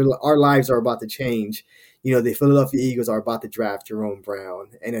 He's like, our lives are about to change. The Philadelphia Eagles are about to draft Jerome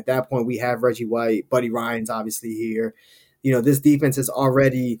Brown. And at that point, we have Reggie White, Buddy Ryan's obviously here. this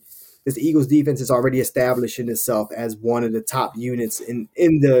Eagles defense is already establishing itself as one of the top units in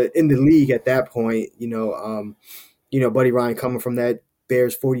the league at that point. Buddy Ryan coming from that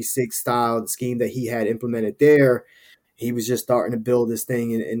Bears 46 style scheme that he had implemented there. He was just starting to build this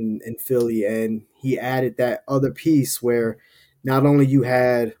thing in Philly, and he added that other piece where not only you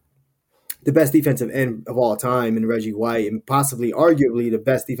had the best defensive end of all time in Reggie White, and possibly arguably the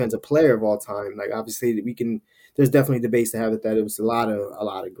best defensive player of all time. Like, obviously there's definitely debates to have it that it was a lot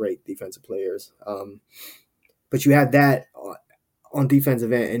of great defensive players. But you had that on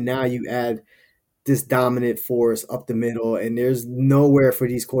defensive end, and now you add this dominant force up the middle, and there's nowhere for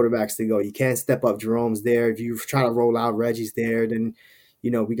these quarterbacks to go. You can't step up. Jerome's there. If you try to roll out, Reggie's there. Then,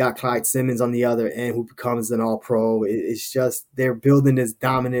 we got Clyde Simmons on the other end who becomes an all-pro. It's just they're building this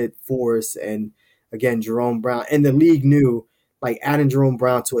dominant force. And, again, Jerome Brown. And the league knew, like, adding Jerome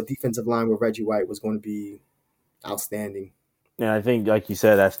Brown to a defensive line with Reggie White was going to be outstanding. And I think, like you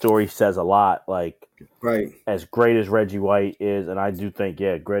said, that story says a lot. Like, right, as great as Reggie White is, and I do think,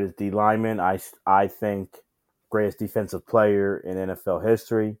 greatest D lineman. I think greatest defensive player in NFL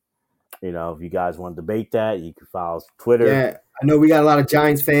history. If you guys want to debate that, you can follow Twitter. Yeah, I know we got a lot of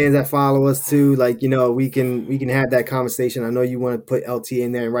Giants fans that follow us too. Like, we can have that conversation. I know you want to put LT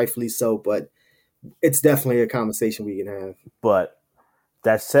in there, and rightfully so, but it's definitely a conversation we can have. But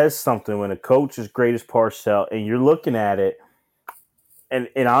that says something when a coach is great as Parcells, and you're looking at it. And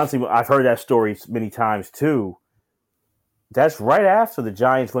honestly, I've heard that story many times too. That's right after the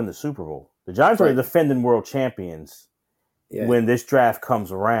Giants win the Super Bowl. The Giants are the defending world champions when this draft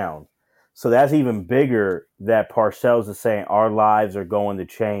comes around. So that's even bigger that Parcells is saying our lives are going to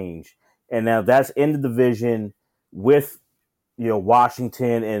change. And now that's in the division with,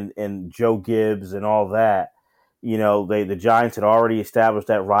 Washington and Joe Gibbs and all that. The Giants had already established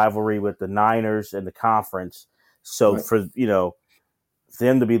that rivalry with the Niners and the conference. So for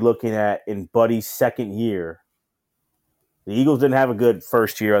them to be looking at in Buddy's second year, the Eagles didn't have a good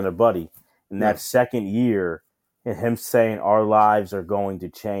first year under Buddy. In that second year, and him saying our lives are going to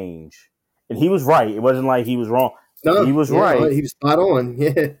change. And he was right. It wasn't like he was wrong. No, he was right. He was spot on.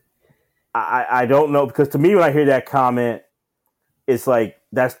 Yeah. I don't know, because to me when I hear that comment, it's like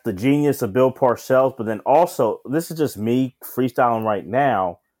that's the genius of Bill Parcells. But then also, this is just me freestyling right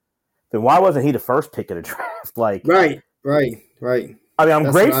now. Then why wasn't he the first pick of the draft? Like, right. I mean,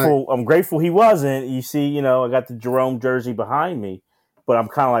 I'm grateful. I'm grateful he wasn't. You see, I got the Jerome jersey behind me, but I'm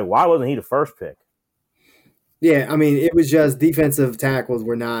kind of like, why wasn't he the first pick? Yeah, I mean, it was just defensive tackles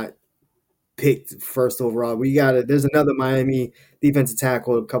were not picked first overall. There's another Miami defensive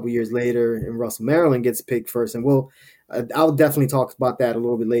tackle a couple years later, and Russell Maryland gets picked first. And I'll definitely talk about that a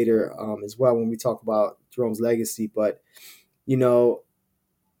little bit later as well when we talk about Jerome's legacy. But,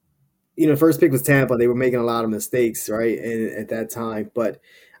 the first pick was Tampa. They were making a lot of mistakes, right, at that time. But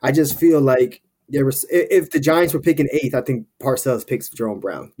I just feel like if the Giants were picking 8th, I think Parcells picks Jerome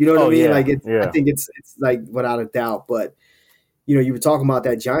Brown. You know what I mean? Yeah. I think it's like without a doubt. But you were talking about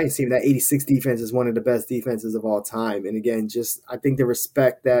that Giants team. That 86 defense is one of the best defenses of all time. And again, I think the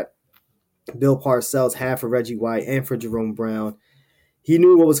respect that Bill Parcells had for Reggie White and for Jerome Brown, he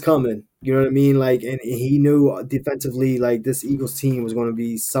knew what was coming. You know what I mean? Like, and he knew defensively, like, this Eagles team was going to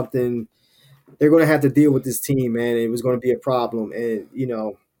be something. They're going to have to deal with this team, man. It was going to be a problem. And,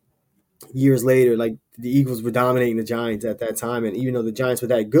 years later, like, the Eagles were dominating the Giants at that time. And even though the Giants were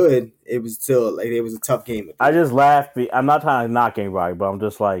that good, it was still, like, it was a tough game. I just laughed. I'm not trying to knock anybody, but I'm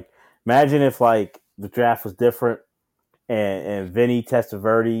just like, imagine if, like, the draft was different and Vinny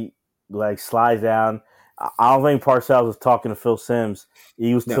Testaverde, like, slides down. I don't think Parcells was talking to Phil Simms.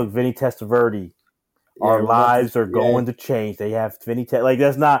 Eagles took Vinny Testaverde. Our lives are going to change. They have Vinny like,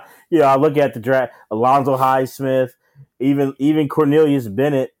 that's not, I look at the draft, Alonzo Highsmith, even Cornelius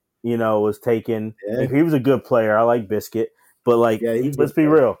Bennett, was taken. Yeah. He was a good player. I like Biscuit. But, like, let's be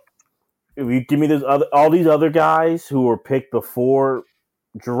real. If you give me all these other guys who were picked before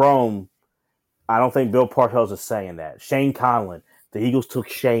Jerome, I don't think Bill Parcells is saying that. Shane Conlon, the Eagles took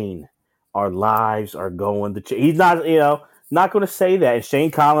Shane. Our lives are going to change. He's not, not going to say that. And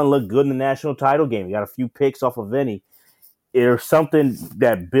Shane Conlon looked good in the national title game. He got a few picks off of Vinny. There's something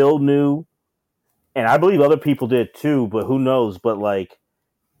that Bill knew, and I believe other people did too, but who knows? But, like,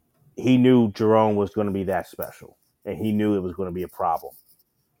 he knew Jerome was going to be that special, and he knew it was going to be a problem.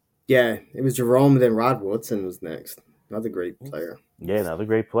 Yeah, it was Jerome, then Rod Woodson was next. Another great player. Yeah, another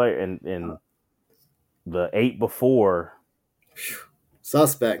great player. And the 8 before...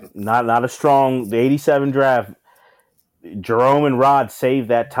 Suspect. Not a strong. The 87 draft, Jerome and Rod saved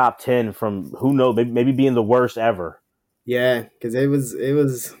that top 10 from who knows, maybe being the worst ever. Yeah, because it was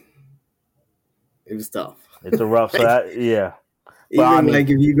tough. It's a rough. So that, yeah. But Even I mean, like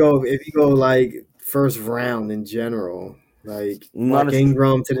if you go like first round in general, like not Mark as,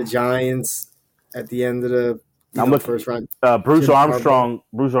 Ingram to the Giants at the end of the I'm looking. first round. Bruce Jim Harbaugh, Armstrong.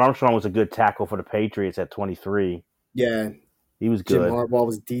 Bruce Armstrong was a good tackle for the Patriots at 23. yeah, He was Jim good. Harbaugh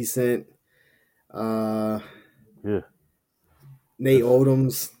was decent. Uh, Yeah. Nate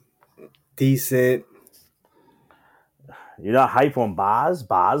Odom's decent. You're not hype on Boz.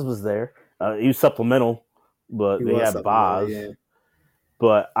 Boz was there. He was supplemental, but He they was had something like Boz. that, yeah.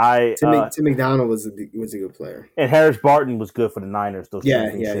 But Tim McDonald was a good player. and Harris Barton was good for the Niners. Those Yeah,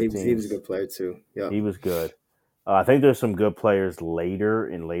 championship he was a teams. good player too. Yeah, He was good. I think there's some good players later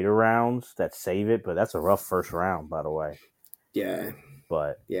rounds that save it, but that's a rough first round, by the way. yeah,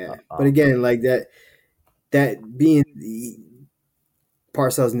 But yeah. But again, like that being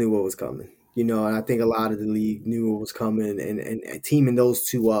Parcells knew what was coming. And I think a lot of the league knew what was coming, and teaming those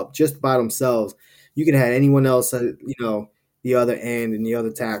two up just by themselves, you could have had anyone else, the other end and the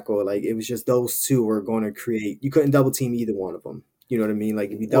other tackle. Like it was just those two were going to create. You couldn't double team either one of them. You know what I mean?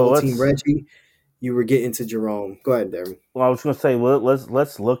 Like if you double team Reggie, you were getting to Jerome. Go ahead, Darren. Well, I was going to say,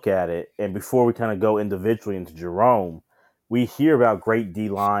 let's look at it, and before we kind of go individually into Jerome, we hear about great D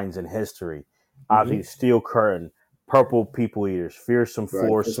lines in history. Obviously, Steel Curtain, Purple People Eaters, Fearsome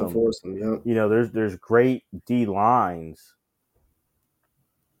Foursome. Yeah. There's great D lines.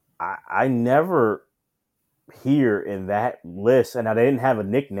 I never hear in that list, and I didn't have a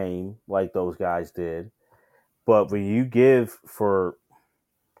nickname like those guys did, but when you give for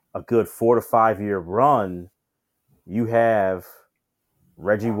a good 4 to 5 year run, you have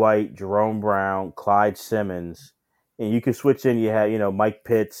Reggie White, Jerome Brown, Clyde Simmons, and you can switch in. You have Mike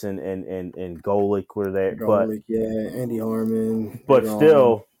Pitts and Golick were there, Andy Harmon, but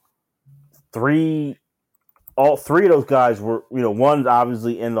still, all three of those guys were one's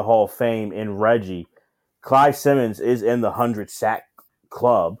obviously in the Hall of Fame in Reggie. Clyde Simmons is in the 100 sack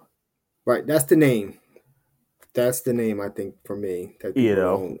club. Right, that's the name. That's the name I think for me that people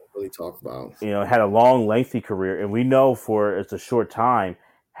don't really talk about. Had a long, lengthy career, and we know for it's a short time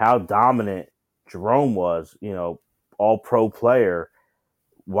how dominant Jerome was. All pro player.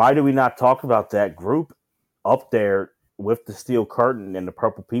 Why do we not talk about that group up there with the Steel Curtain and the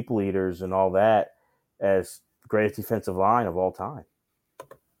Purple People Eaters and all that as greatest defensive line of all time?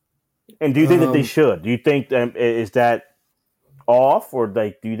 And do you think that they should? Do you think is that off, or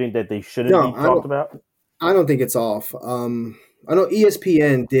do you think that they shouldn't be talked about? I don't think it's off. I know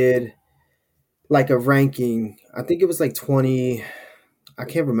ESPN did like a ranking. I think it was like 20. I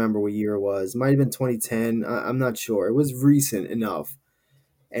can't remember what year it was. It might have been 2010. I'm not sure. It was recent enough.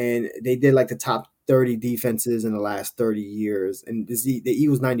 And they did like the top 30 defenses in the last 30 years. And the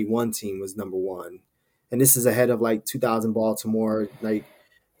Eagles 91 team was number one. And this is ahead of like 2000 Baltimore, like,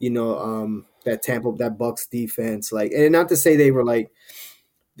 that Bucks defense. Like, and not to say they were like,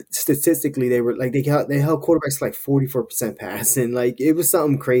 statistically they were like they held quarterbacks like 44% passing. Like it was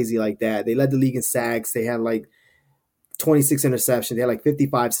something crazy like that. They led the league in sacks. They had like 26 interceptions. They had like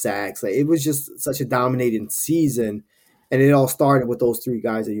 55 sacks. Like it was just such a dominating season, and it all started with those three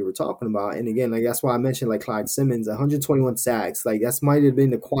guys that you were talking about. And again, like that's why I mentioned like Clyde Simmons, 121 sacks. Like that's might have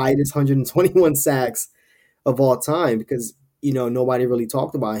been the quietest 121 sacks of all time because nobody really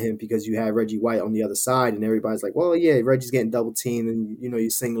talked about him because you had Reggie White on the other side, and everybody's like, well, yeah, Reggie's getting double teamed, and you're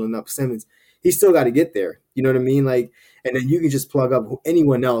singling up Simmons. He's still got to get there. You know what I mean? Like, and then you can just plug up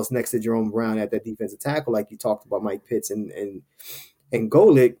anyone else next to Jerome Brown at that defensive tackle, like you talked about Mike Pitts and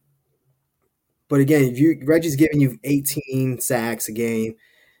Golick. But again, if Reggie's giving you 18 sacks a game,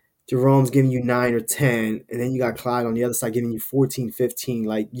 Jerome's giving you 9 or 10, and then you got Clyde on the other side giving you 14, 15,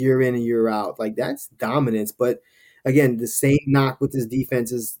 like year in and year out. Like that's dominance, but again, the same knock with this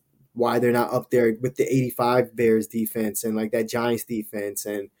defense is why they're not up there with the 85 Bears defense and like that Giants defense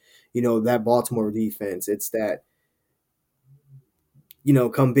and, that Baltimore defense. It's that,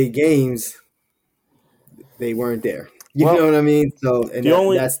 come big games, they weren't there. You know what I mean? So, and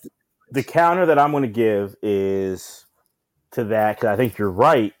that's the counter that I'm going to give is to that, because I think you're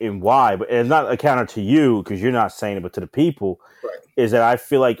right in why, but it's not a counter to you because you're not saying it, but to the people, right. Is that I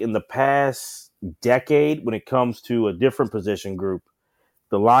feel like in the past decade, when it comes to a different position group,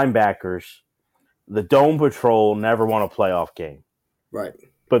 the linebackers, the Dome Patrol never won a playoff game. Right.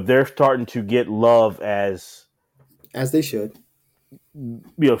 But they're starting to get love as they should.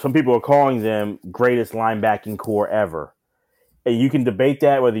 Some people are calling them greatest linebacking core ever. And you can debate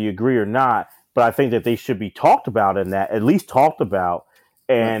that whether you agree or not, but I think that they should be talked about in that, at least talked about.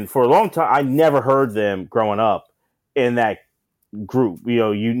 And for a long time, I never heard them growing up in that group.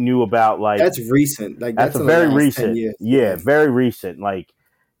 You knew about like that's recent. Like that's a very recent, very recent. Like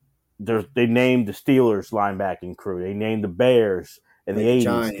they named the Steelers linebacking crew. They named the Bears in the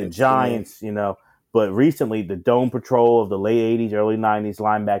 80s, the Giants, But recently, the Dome Patrol of the late 80s, early 90s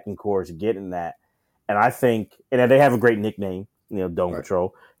linebacking corps is getting that. And I think – and they have a great nickname, Dome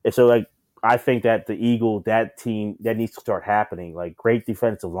Patrol. And so, I think that the Eagles, that team, that needs to start happening, great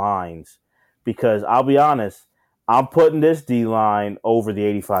defensive lines. Because I'll be honest, I'm putting this D-line over the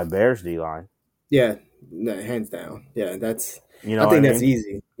 85 Bears D-line. Yeah, hands down. Yeah, that's – I think that's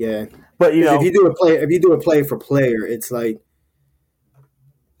easy. Yeah. But, if you do a player for player, it's like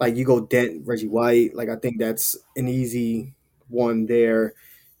you go Dent, Reggie White. I think that's an easy one there.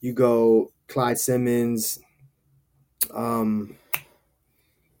 You go Clyde Simmons. You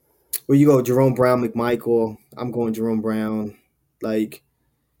go Jerome Brown, McMichael. I'm going Jerome Brown. Dan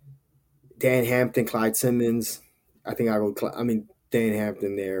Hampton, Clyde Simmons. I think I go. Dan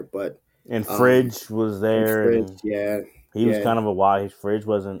Hampton there, but and Fridge was there. Fridge, he was kind of a wise. Fridge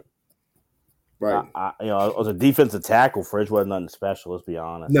wasn't right. It was a defensive tackle. Fridge wasn't nothing special. Let's be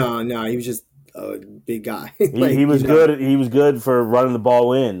honest. No, he was just a big guy. He was good. He was good for running the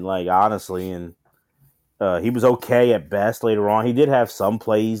ball in, honestly, and he was okay at best. Later on, he did have some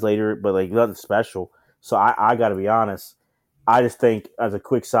plays later, but nothing special. So I got to be honest. I just think, as a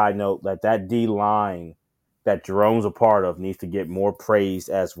quick side note, that D line that Jerome's a part of needs to get more praised.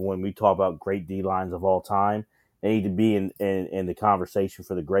 As when we talk about great D lines of all time, they need to be in the conversation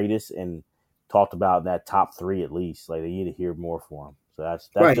for the greatest and talked about in that top 3 at least. They need to hear more for them. So that's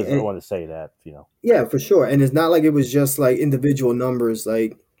right. Just, I want to say that, Yeah, for sure. And it's not like it was just individual numbers,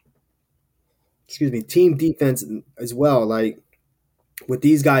 team defense as well. With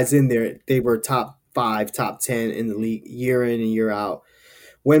these guys in there, they were top 5, top 10 in the league year in and year out.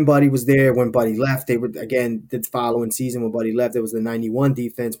 When Buddy was there, when Buddy left, they were, again, the following season when Buddy left, it was the 91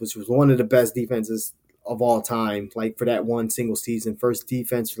 defense, which was one of the best defenses of all time, for that one single season. First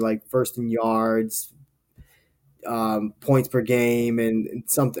defense for first in yards, points per game, and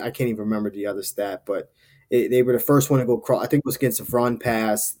something, I can't even remember the other stat, but they were the first one to go across. I think it was against the run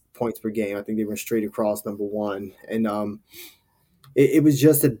pass points per game. I think they were straight across number 1. And it was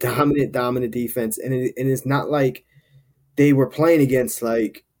just a dominant defense. And it's not like they were playing against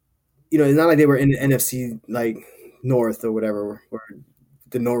it's not like they were in the NFC North or whatever, or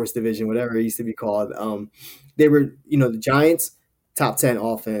the Norris division, whatever it used to be called. They were, the Giants, top 10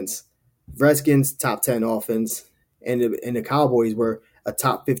 offense, Redskins, top 10 offense, and the Cowboys were a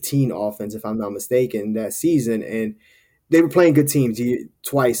top 15 offense, if I'm not mistaken, that season. And they were playing good teams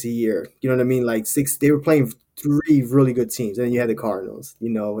twice a year. You know what I mean? They were playing 3 really good teams. And then you had the Cardinals,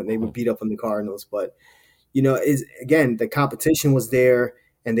 and they would beat up on the Cardinals. But, again, the competition was there,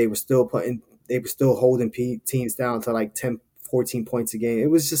 and they were still holding teams down to 10, 14 points a game.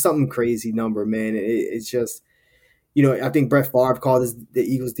 It was just something crazy number, man. It's just, I think Brett Favre called this the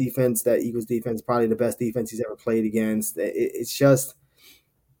Eagles defense. That Eagles defense probably the best defense he's ever played against. It's just,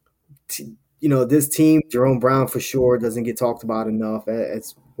 this team, Jerome Brown for sure doesn't get talked about enough.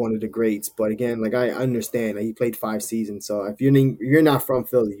 It's one of the greats. But again, I understand he played 5 seasons. So if you're not from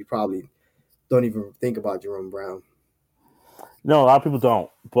Philly, you probably don't even think about Jerome Brown. No, a lot of people don't.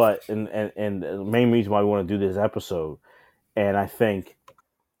 But and the main reason why we want to do this episode, and I think,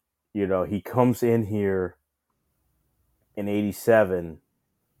 he comes in here in 87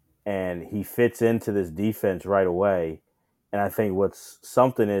 and he fits into this defense right away. And I think what's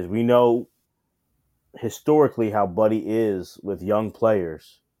something is we know historically how Buddy is with young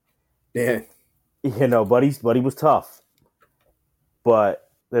players. Yeah. Buddy was tough. But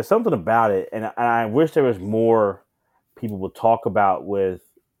there's something about it, and I wish there was more people would talk about with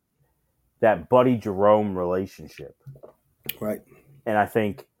that Buddy-Jerome relationship. Right. And I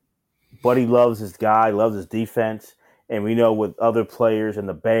think Buddy loves his guy, loves his defense, and we know with other players and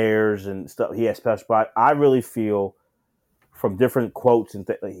the Bears and stuff, he has special. But I really feel from different quotes and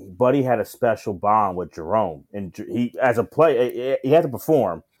Buddy had a special bond with Jerome, and he, as a player, he had to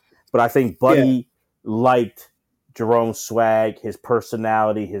perform. But I think Buddy liked Jerome's swag, his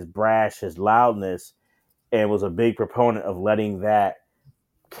personality, his brash, his loudness, and was a big proponent of letting that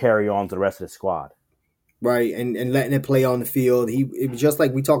carry on to the rest of the squad. Right, and letting it play on the field. It was just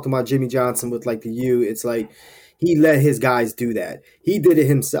like we talked about Jimmy Johnson with the U. It's he let his guys do that. He did it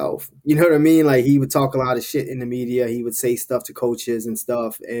himself. You know what I mean? He would talk a lot of shit in the media. He would say stuff to coaches and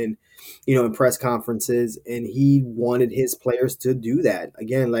stuff, and in press conferences. And he wanted his players to do that.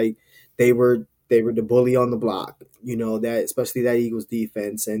 Again, they were the bully on the block. That especially that Eagles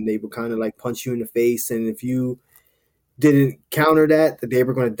defense, and they would kind of punch you in the face. And if you didn't counter that they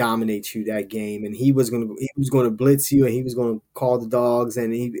were going to dominate you that game, and he was going to blitz you, and he was going to call the dogs,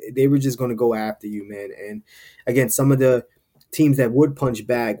 and they were just going to go after you, man. And again, some of the teams that would punch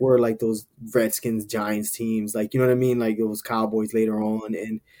back were like those Redskins, Giants teams, like, you know what I mean? Like it was Cowboys later on,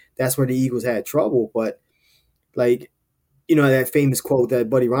 and that's where the Eagles had trouble. But like, you know, that famous quote that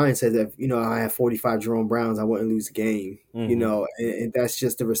Buddy Ryan says that, you know, I have 45 Jerome Browns, I wouldn't lose a game, you know, and that's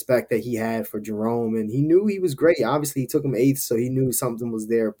just the respect that he had for Jerome. And he knew he was great. Obviously, he took him eighth, so he knew something was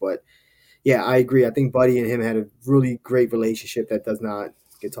there. But yeah, I agree. I think Buddy and him had a really great relationship that does not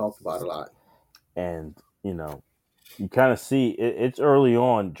get talked about a lot. And, you know, you kind of see it's early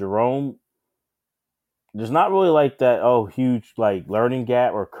on. Jerome, there's not really like that, huge like learning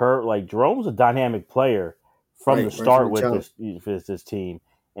gap or curve. Like Jerome's a dynamic player from the start with this team,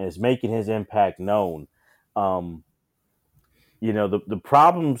 and is making his impact known. You know, the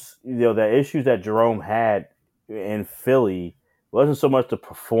problems, you know, the issues that Jerome had in Philly wasn't so much the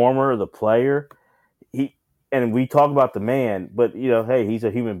performer, the player. And we talk about the man, but, you know, hey, he's a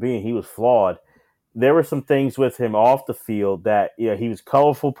human being. He was flawed. There were some things with him off the field that, you know, he was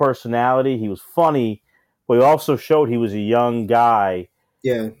colorful personality. He was funny, but he also showed he was a young guy.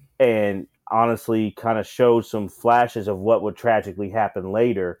 Yeah. And honestly kind of showed some flashes of what would tragically happen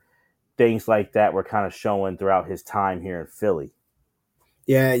later. Things like that were kind of showing throughout his time here in Philly.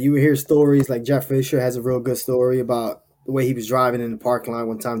 Yeah, you would hear stories like Jeff Fisher has a real good story about the way he was driving in the parking lot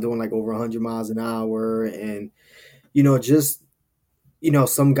one time doing like over 100 miles an hour. And, you know, just, you know,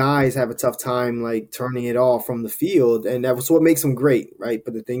 some guys have a tough time like turning it off from the field, and that was what makes them great, right?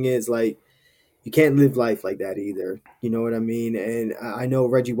 But the thing is, like, you can't live life like that either. You know what I mean? And I know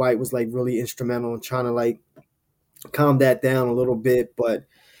Reggie White was like really instrumental in trying to like calm that down a little bit. But,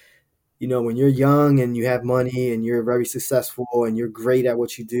 you know, when you're young and you have money and you're very successful and you're great at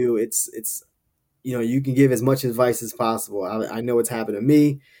what you do, it's you know, you can give as much advice as possible. I know it's happened to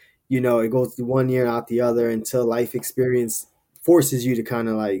me. You know, it goes through one year out the other until life experience forces you to kind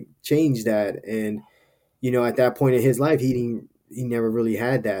of like change that. And, you know, at that point in his life, he never really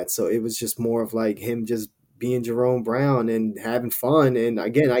had that. So it was just more of like him just being Jerome Brown and having fun. And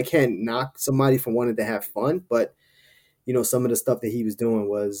again, I can't knock somebody for wanting to have fun, but, you know, some of the stuff that he was doing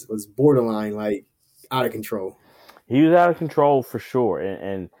was borderline like out of control. He was out of control for sure.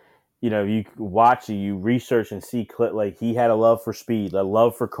 And you know, you watch it, you research and see like he had a love for speed, a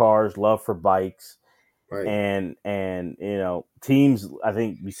love for cars, love for bikes. Right. And you know, teams, I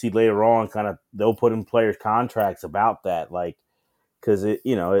think we see later on, kind of they'll put in players' contracts about that, like, because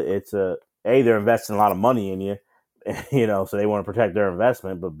you know, it's they're investing a lot of money in you, you know, so they want to protect their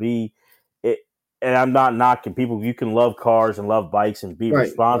investment. But B, and I'm not knocking people. You can love cars and love bikes and be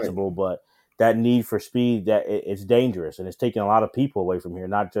responsible, but that need for speed, that it's dangerous, and it's taking a lot of people away from here.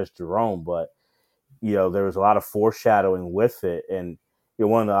 Not just Jerome, but, you know, there was a lot of foreshadowing with it. And, you know,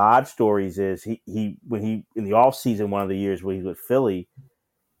 one of the odd stories is he when he in the off season, one of the years where he was with Philly,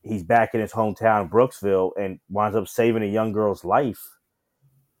 he's back in his hometown, Brooksville, and winds up saving a young girl's life.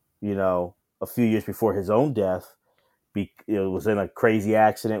 You know, a few years before his own death, it was in a crazy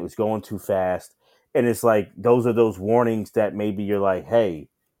accident, was going too fast, and it's like those are those warnings that maybe you're like, hey,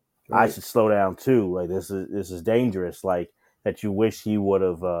 I should slow down too. Like this is dangerous. Like that you wish he would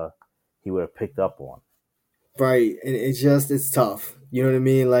have picked up on. Right, and it's tough. You know what I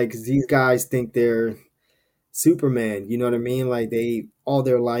mean? Like, 'cause these guys think they're Superman. You know what I mean? Like they all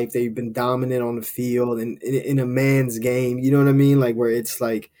their life they've been dominant on the field and in a man's game. You know what I mean? Like where it's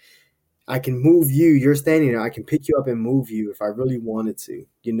like I can move you. You're standing there. I can pick you up and move you if I really wanted to.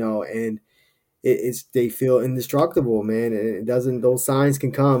 You know, and they feel indestructible, man. And it doesn't. Those signs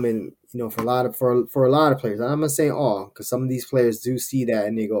can come, and you know, for a lot of players. I'm not saying all, because some of these players do see that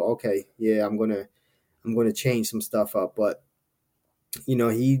and they go, okay, yeah, I'm gonna change some stuff up. But you know,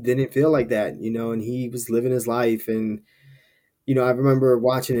 he didn't feel like that. You know, and he was living his life. And you know, I remember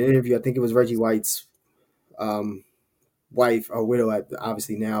watching an interview. I think it was Reggie White's wife or widow,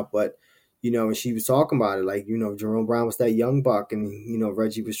 obviously now, but. You know, and she was talking about it, like, you know, Jerome Brown was that young buck, and, you know,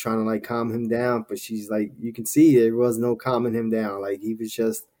 Reggie was trying to, like, calm him down, but she's like, you can see there was no calming him down. Like, he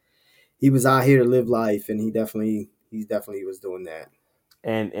was out here to live life, and he definitely was doing that.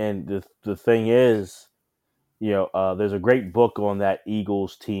 And the thing is, you know, there's a great book on that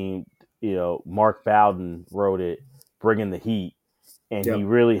Eagles team. You know, Mark Bowden wrote it, Bringing the Heat, and he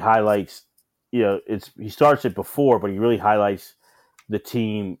really highlights, you know, he starts it before, but he really highlights the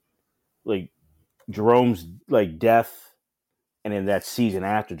team, like Jerome's like death, and then that season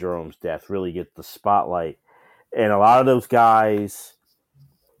after Jerome's death really gets the spotlight. And a lot of those guys,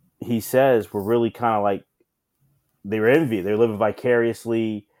 he says, were really kind of like they were envied. They were living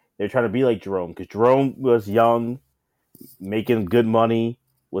vicariously. They were trying to be like Jerome, because Jerome was young, making good money,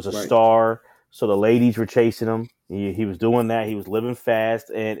 was a star. So the ladies were chasing him. He was doing that. He was living fast,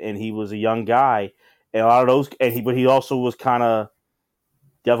 and he was a young guy. And a lot of those, but he also was kind of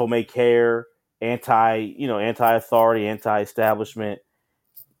devil may care, anti-authority, anti-establishment,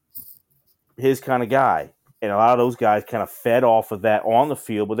 his kind of guy. And a lot of those guys kind of fed off of that on the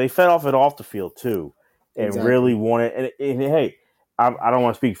field, but they fed off it off the field too, and really wanted. And hey, I don't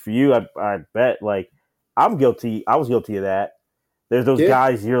want to speak for you. I bet like I'm guilty. I was guilty of that. There's those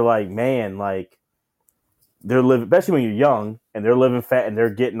guys you're like, man, like they're living, especially when you're young, and they're living fat, and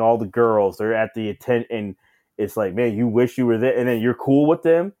they're getting all the girls. They're at the attention, and it's like, man, you wish you were there, and then you're cool with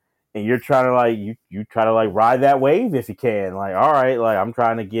them, and you're trying to like you try to like ride that wave if you can. Like, all right, like I'm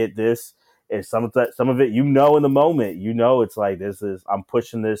trying to get this. And some of it, in the moment, it's like I'm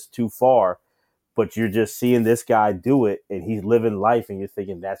pushing this too far, but you're just seeing this guy do it, and he's living life, and you're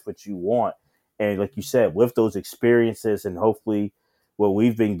thinking that's what you want. And like you said, with those experiences, and hopefully what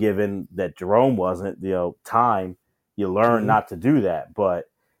we've been given that Jerome wasn't, time, you learn not to do that. But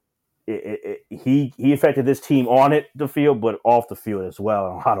he affected this team on the field, but off the field as well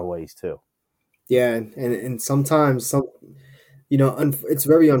in a lot of ways too. Yeah, and sometimes it's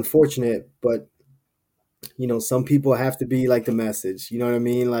very unfortunate, but some people have to be like the message. You know what I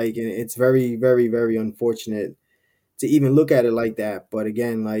mean? Like, and it's very, very, very unfortunate to even look at it like that. But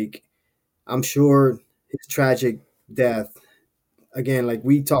again, like, I'm sure his tragic death, again, like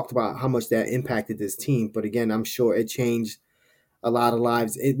we talked about how much that impacted this team. But again, I'm sure it changed a lot of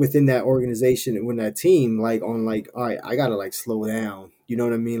lives within that organization and when that team, like, on like, all right, I got to like slow down. You know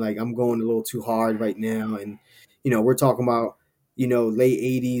what I mean? Like, I'm going a little too hard right now. And, we're talking about,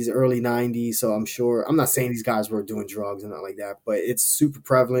 late 80s, early 90s. So I'm sure, I'm not saying these guys were doing drugs and not like that, but it's super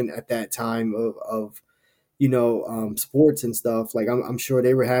prevalent at that time of sports and stuff. Like, I'm sure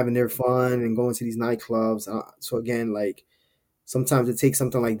they were having their fun and going to these nightclubs. So again, like, sometimes it takes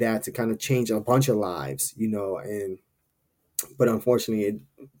something like that to kind of change a bunch of lives, but unfortunately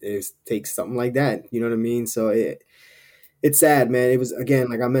it takes something like that. You know what I mean? So it's sad, man. It was, again,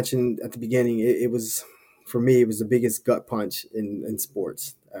 like I mentioned at the beginning, it was, for me, it was the biggest gut punch in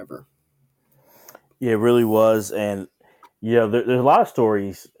sports ever. Yeah, it really was. And, there's a lot of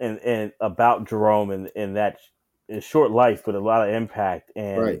stories and about Jerome and that in short life, but a lot of impact.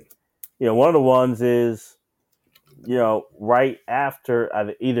 And, right. One of the ones is, right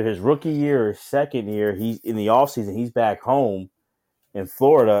after either his rookie year or second year, he's in the offseason, he's back home in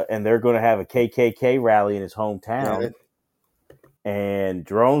Florida, and they're going to have a KKK rally in his hometown. Yeah. And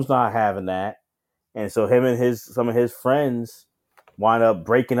Jerome's not having that. And so him and some of his friends wind up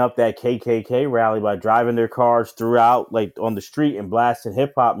breaking up that KKK rally by driving their cars throughout, like on the street, and blasting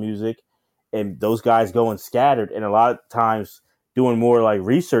hip hop music, and those guys going scattered. And a lot of times doing more like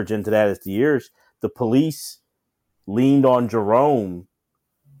research into that as the years, the police leaned on Jerome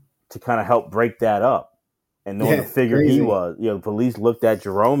to kind of help break that up. And knowing the figure crazy. He was, the police looked at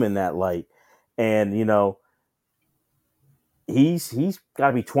Jerome in that light. And, he's got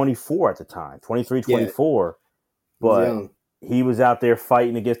to be 24 at the time, 23, 24. Yeah. But he was out there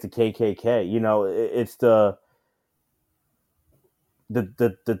fighting against the KKK. It's the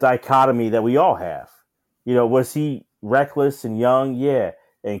dichotomy that we all have. Was he reckless and young? Yeah.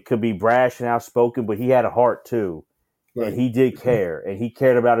 And could be brash and outspoken, but he had a heart too. Right. And he did care. And he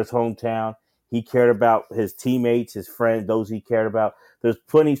cared about his hometown. He cared about his teammates, his friends, those he cared about. There's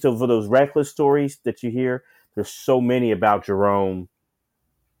plenty. So for those reckless stories that you hear, there's so many about Jerome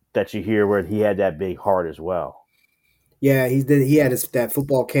that you hear where he had that big heart as well. Yeah, he had that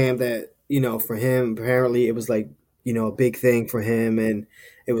football camp that, for him, apparently it was like, a big thing for him, and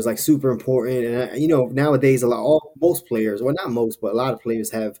it was like super important. And, nowadays most players, well, not most, but a lot of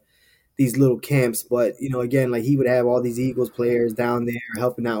players have these little camps. But, again, like he would have all these Eagles players down there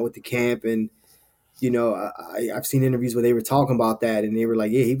helping out with the camp. And, I've seen interviews where they were talking about that, and they were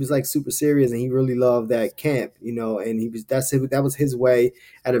like, yeah, he was like super serious, and he really loved that camp, and that was his way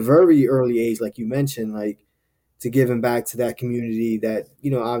at a very early age, like you mentioned, like to give him back to that community that,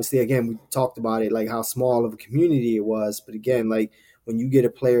 obviously, again, we talked about it, like how small of a community it was. But again, like when you get a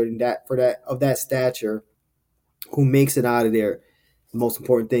player of that stature who makes it out of there, the most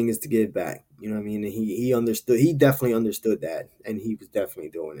important thing is to give back. You know what I mean? And he definitely understood that, and he was definitely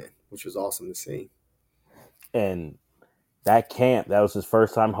doing it, which was awesome to see. And that camp, that was his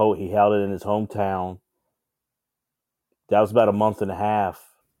first time he held it in his hometown. That was about a month and a half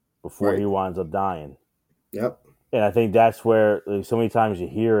before he winds up dying. Yep. And I think that's where, like, so many times you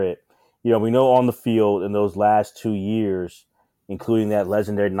hear it. We know on the field in those last 2 years, including that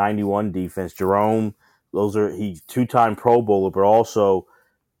legendary 91 defense, Jerome, he's two-time Pro Bowler, but also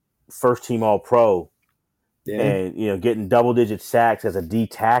first-team All-Pro. Yeah. And, getting double-digit sacks as a D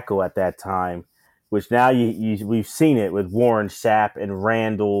tackle at that time, which now we've seen it with Warren Sapp and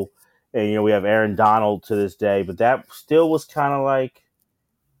Randall And we have Aaron Donald to this day, but that still was kind of like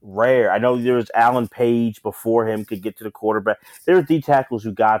rare. I know there was Alan Page before him could get to the quarterback. There were D tackles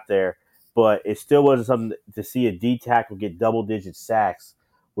who got there, but it still wasn't something to see a D tackle get double-digit sacks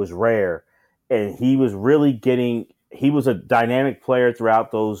was rare. And he was really he was a dynamic player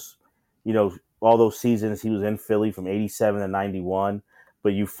throughout those, all those seasons he was in Philly from 87 to 91.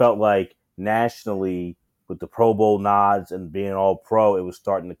 But you felt like nationally with the Pro Bowl nods and being all pro, it was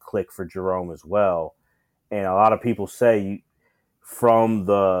starting to click for Jerome as well. And a lot of people say from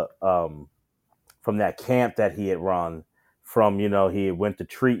that camp that he had run, from, he went to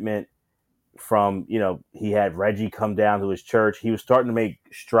treatment, from, he had Reggie come down to his church. He was starting to make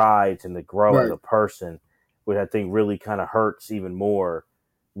strides and to grow as a person, which I think really kind of hurts even more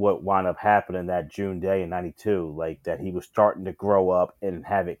what wound up happening that June day in 92, like that he was starting to grow up and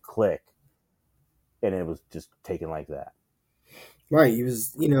have it click. And it was just taken like that. Right. He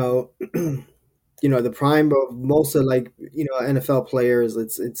was, the prime of most of NFL players,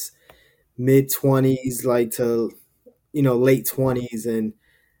 it's mid-20s, like to, late 20s. And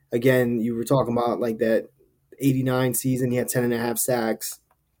again, you were talking about like that 89 season, he had 10.5 sacks.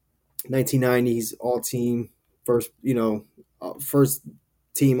 1990s all-team, first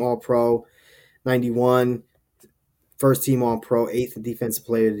team All-Pro. 91, first team All-Pro, 8th Defensive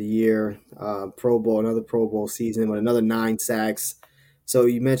Player of the Year, Pro Bowl, another Pro Bowl season with another 9 sacks. So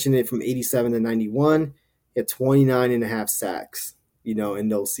you mentioned it from 87 to 91, he had 29.5 sacks, in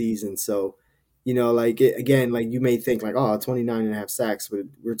those seasons. So, again, like you may think like, 29.5 sacks, but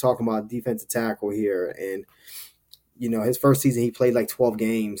we're talking about defensive tackle here. And, his first season, he played like 12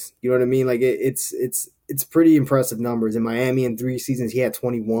 games. You know what I mean? Like it's pretty impressive numbers. In Miami in 3 seasons, he had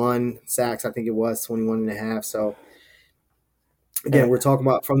 21 sacks. I think it was 21.5. So again, we're talking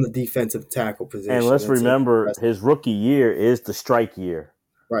about from the defensive tackle position. And let's remember his rookie year is the strike year.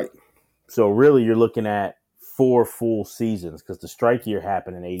 Right. So really you're looking at 4 full seasons because the strike year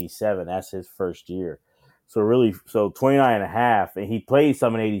happened in 87. That's his first year. So 29.5, and he played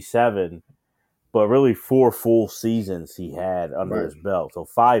some in 87, but really 4 full seasons he had under his belt. So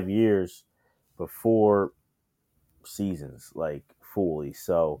 5 years, but 4 seasons, like fully.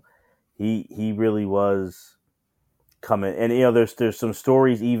 So he really was coming. And there's some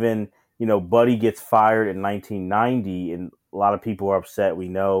stories even, Buddy gets fired in 1990, and a lot of people are upset. We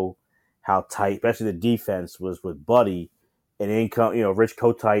know how tight, especially the defense was with Buddy, and then Rich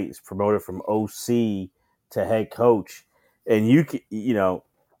Kotite is promoted from OC to head coach, and a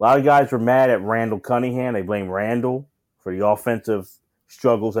lot of guys were mad at Randall Cunningham. They blame Randall for the offensive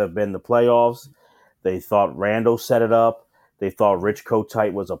struggles that have been in the playoffs. They thought Randall set it up. They thought Rich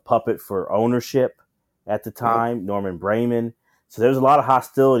Kotite was a puppet for ownership at the time, Norman Brayman. So there's a lot of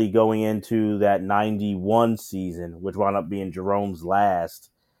hostility going into that 91 season, which wound up being Jerome's last.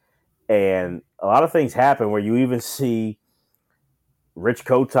 And a lot of things happen where you even see Rich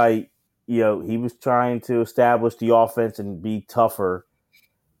Kotite, he was trying to establish the offense and be tougher,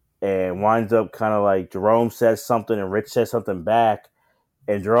 and winds up kind of like Jerome says something and Rich says something back,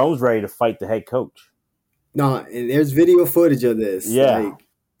 and Jerome's ready to fight the head coach. No, and there's video footage of this. Yeah.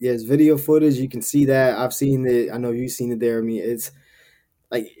 There's video footage. You can see that. I've seen it. I know you've seen it there. I mean, it's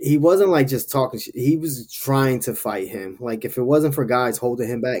like he wasn't like just talking shit. He was trying to fight him. Like if it wasn't for guys holding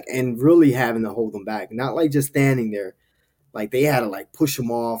him back and really having to hold him back, not like just standing there. Like they had to like push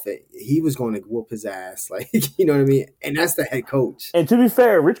him off. He was going to whoop his ass. Like, you know what I mean? And that's the head coach. And to be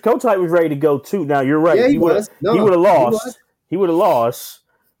fair, Rich Kotite was ready to go too. Now you're right. Yeah, he would have lost. He would have lost.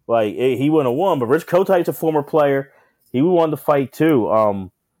 Like he wouldn't have won. But Rich Kotite's a former player. He would want to fight too.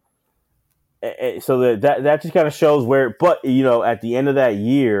 So that just kind of shows where. But at the end of that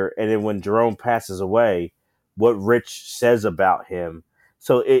year, and then when Jerome passes away, what Rich says about him.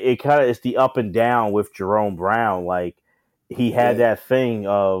 So it kind of is the up and down with Jerome Brown. Like he had that thing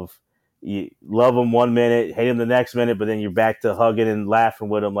of you love him 1 minute, hate him the next minute, but then you're back to hugging and laughing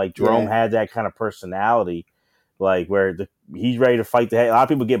with him. Like Jerome had that kind of personality, like where he's ready to fight the head. A lot of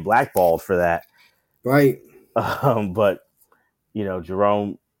people get blackballed for that, right? But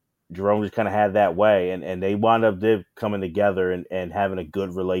Jerome just kind of had that way, and they wound up coming together and having a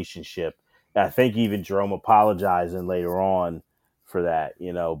good relationship. And I think even Jerome apologizing later on for that,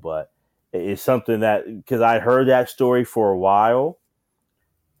 but it's something that, because I heard that story for a while.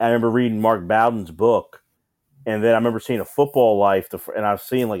 I remember reading Mark Bowden's book, and then I remember seeing a Football Life, and I was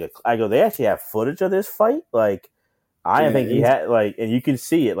seeing they actually have footage of this fight. Like, I think he had and you can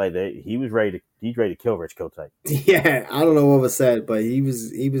see it, like he's ready to kill Rich Kotite. Yeah, I don't know what was said, but he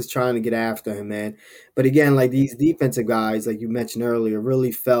was trying to get after him, man. But again, like these defensive guys, like you mentioned earlier,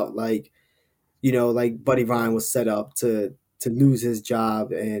 really felt like, like Buddy Ryan was set up to lose his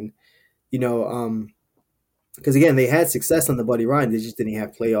job, and you know, because again, they had success on the Buddy Ryan, they just didn't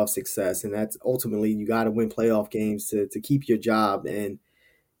have playoff success, and that's ultimately you got to win playoff games to keep your job. And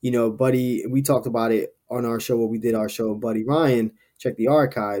Buddy, we talked about it on our show when we did our show, Buddy Ryan. Check the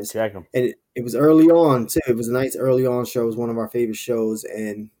archives. Check them. And it was early on too. It was a nice early on show. It was one of our favorite shows,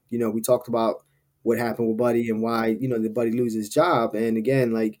 and we talked about what happened with Buddy and why did Buddy lose his job. And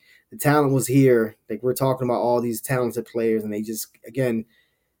again, like the talent was here. Like we're talking about all these talented players, and they just again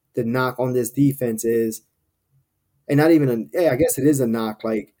the knock on this defense is, and not even I guess it is a knock.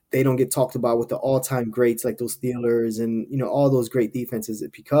 Like they don't get talked about with the all-time greats like those Steelers and all those great defenses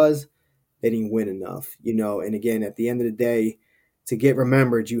because they didn't win enough. And again, at the end of the day, to get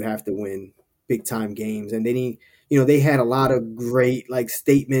remembered, you have to win big time games. And they had a lot of great like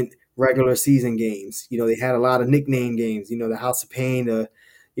statement regular season games. They had a lot of nickname games. The House of Pain, the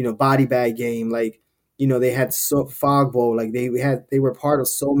body bag game. Like they had Fog Bowl. Like they were part of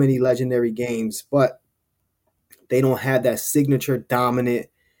so many legendary games, but they don't have that signature dominant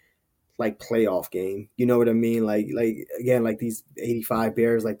like playoff game. You know what I mean? Like again, like these 85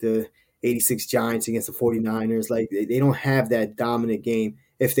 Bears, like the 86 Giants against the 49ers. Like they don't have that dominant game.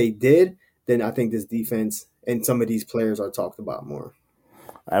 If they did, then I think this defense and some of these players are talked about more.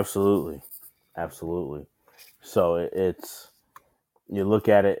 Absolutely. So it's you look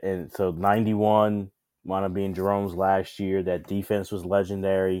at it, and so 91 wound up being Jerome's last year. That defense was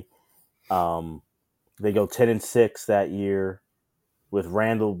legendary. They go 10-6 that year, with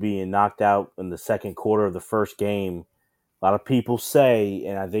Randall being knocked out in the second quarter of the first game. A lot of people say,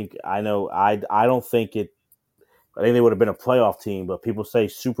 and I think I don't think it. I think they would have been a playoff team, but people say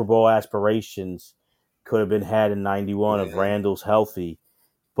Super Bowl aspirations could have been had in 91 if Randall's healthy.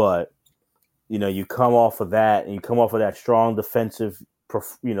 But you come off of that, and you come off of that strong defensive,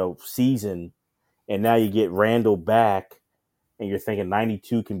 season, and now you get Randall back, and you're thinking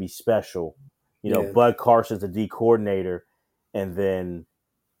 92 can be special. Bud Carson's the D coordinator, and then,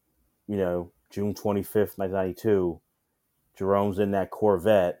 June 25th, 1992, Jerome's in that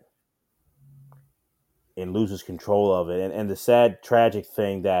Corvette and loses control of it. And the sad, tragic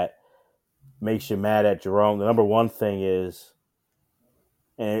thing that makes you mad at Jerome, the number one thing is,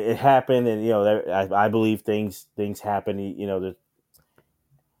 and it happened, and, I believe things happen, you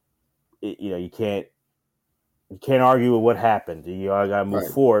can't argue with what happened. You got to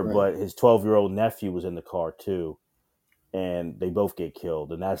move forward, right. But his 12-year-old nephew was in the car too, and they both get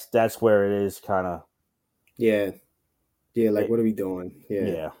killed. And that's where it is kind of. Yeah. Like, what are we doing?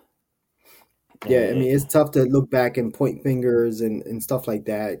 Yeah. I mean, it's tough to look back and point fingers and stuff like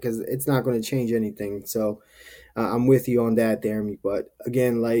that because it's not going to change anything. So I'm with you on that, Jeremy. But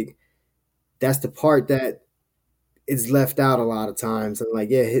again, like, that's the part that is left out a lot of times. And like,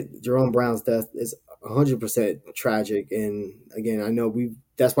 Jerome Brown's death is 100% tragic. And again, I know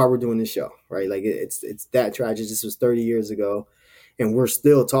that's why we're doing this show, right? Like it's that tragic. This was 30 years ago and we're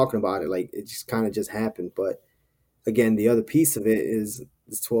still talking about it. Like it just kind of just happened. But again, the other piece of it is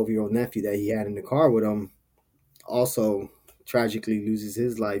this 12-year-old nephew that he had in the car with him also tragically loses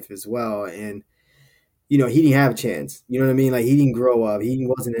his life as well. And, he didn't have a chance. You know what I mean? Like he didn't grow up. He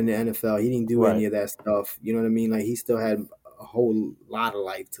wasn't in the NFL. He didn't do any of that stuff. You know what I mean? Like he still had a whole lot of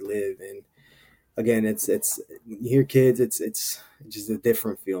life to live. And again, it's when you hear kids, it's just a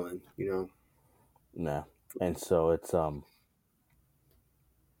different feeling, No. And so it's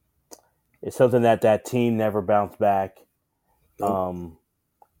something that team never bounced back. Now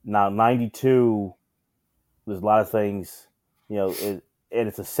 92, there's a lot of things, and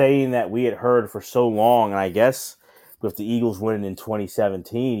it's a saying that we had heard for so long, and I guess with the Eagles winning in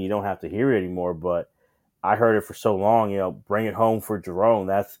 2017, you don't have to hear it anymore, but I heard it for so long, bring it home for Jerome.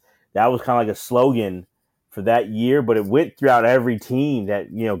 That was kind of like a slogan for that year, but it went throughout every team that,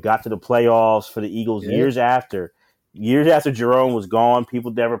 got to the playoffs for the Eagles years after. Years after Jerome was gone,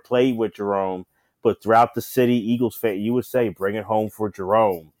 people never played with Jerome, but throughout the city, Eagles fan, you would say, bring it home for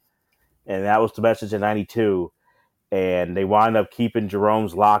Jerome. And that was the message in 92. And they wound up keeping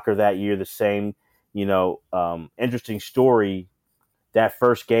Jerome's locker that year the same. Interesting story, that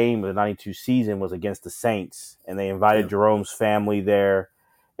first game of the 92 season was against the Saints, and they invited Jerome's family there.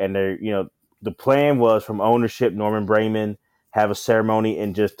 And they're, the plan was from ownership, Norman Brayman, have a ceremony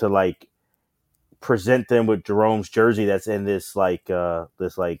and just to like present them with Jerome's jersey that's in this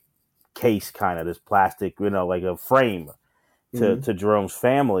case, kind of this plastic, like a frame to Jerome's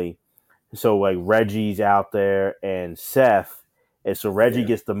family. So like Reggie's out there and Seth, and so Reggie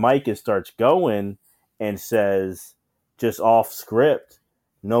gets the mic and starts going and says, just off script,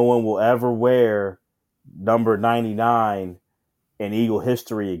 no one will ever wear number 99 in Eagle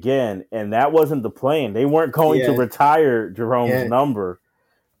history again. And that wasn't the plan. They weren't going to retire Jerome's number.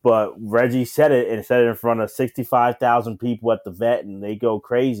 But Reggie said it and said it in front of 65,000 people at the vet, and they go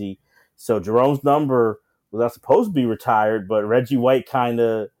crazy. So Jerome's number was not supposed to be retired, but Reggie White kind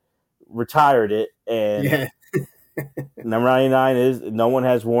of retired it. And number 99 is no one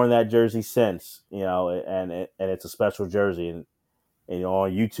has worn that jersey since, and it's a special jersey. And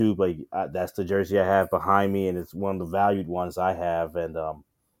on YouTube, that's the jersey I have behind me, and it's one of the valued ones I have. And the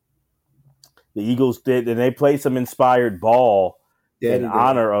Eagles did, and they played some inspired ball in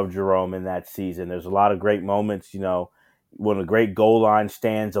honor of Jerome in that season. There's a lot of great moments. One of the great goal line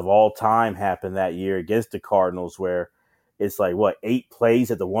stands of all time happened that year against the Cardinals, where it's 8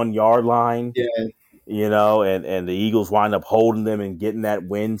 plays at the 1 yard line. Yeah. And the Eagles wind up holding them and getting that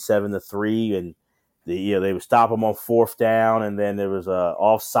win 7-3, and they would stop them on 4th down, and then there was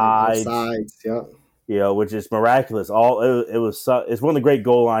offsides. Yeah. Which is miraculous. It's one of the great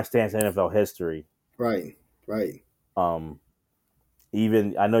goal line stands in NFL history. Right.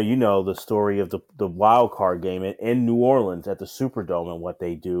 Even I know the story of the wild card game in New Orleans at the Superdome and what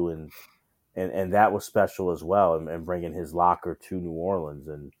they do, and that was special as well, and bringing his locker to New Orleans.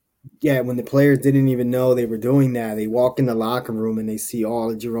 And yeah, when the players didn't even know they were doing that, they walk in the locker room and they see all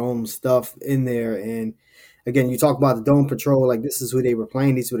of Jerome's stuff in there. And again, you talk about the Dome Patrol, this is who they were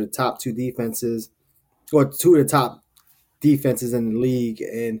playing. These were the top 2 defenses, or 2 of the top defenses in the league.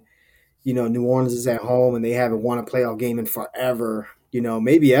 And New Orleans is at home, and they haven't won a playoff game in forever.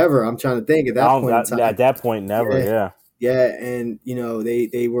 Maybe ever. I'm trying to think at that point in time. At that point, never. Yeah, and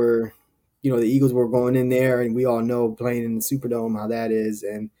they were, the Eagles were going in there, and we all know playing in the Superdome how that is.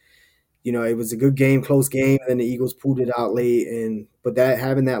 And it was a good game, close game, and then the Eagles pulled it out late. But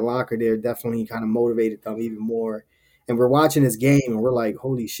having that locker there definitely kind of motivated them even more. And we're watching this game, and we're like,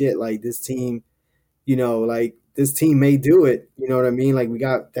 holy shit! This team, this team may do it. You know what I mean? We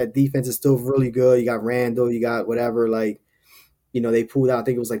got that defense is still really good. You got Randall, you got whatever. They pulled out. I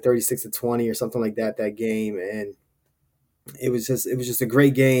think it was 36-20 or something like that game, and it was just a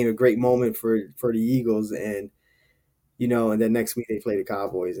great game, a great moment for the Eagles. And and then next week they played the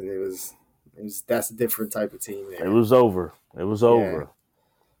Cowboys, and that's a different type of team there. It was over.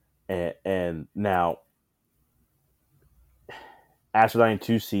 And now after the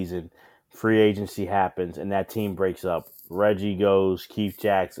 92 season, free agency happens, and that team breaks up. Reggie goes, Keith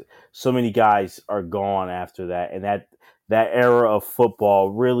Jackson. So many guys are gone after that, and that era of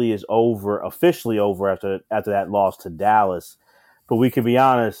football really is officially over after that loss to Dallas. But we can be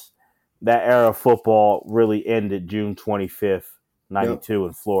honest, that era of football really ended June 25th, 92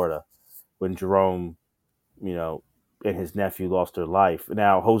 in Florida, when Jerome, and his nephew lost their life.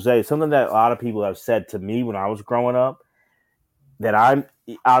 Now, Jose, something that a lot of people have said to me when I was growing up, that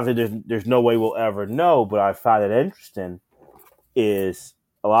obviously there's no way we'll ever know, but I find it interesting, is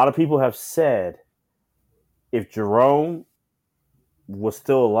a lot of people have said if Jerome was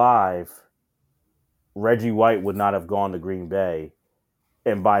still alive, Reggie White would not have gone to Green Bay.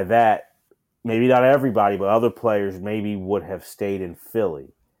 And by that, maybe not everybody, but other players maybe would have stayed in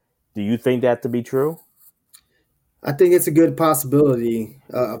Philly. Do you think that to be true? I think it's a good possibility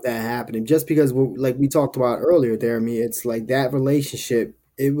of that happening, just because, like we talked about earlier, Jeremy, it's that relationship.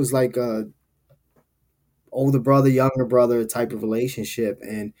 It was like a older brother, younger brother type of relationship,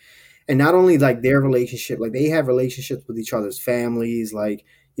 and not only their relationship, they have relationships with each other's families.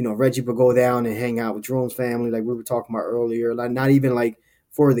 Reggie would go down and hang out with Jerome's family, like we were talking about earlier. Not even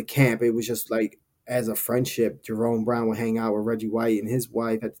for the camp, it was just as a friendship. Jerome Brown would hang out with Reggie White and his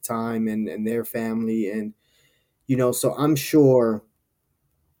wife at the time, and their family, and so I'm sure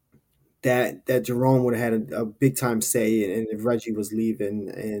that Jerome would have had a big time say in if Reggie was leaving.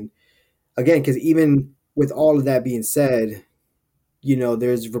 And again, because even with all of that being said,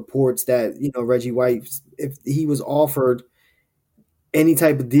 there's reports that, Reggie White, if he was offered any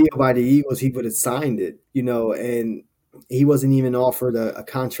type of deal by the Eagles, he would have signed it, and he wasn't even offered a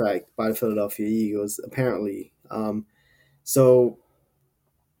contract by the Philadelphia Eagles, apparently. So,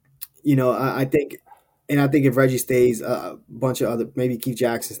 I think if Reggie stays, a bunch of other, maybe Keith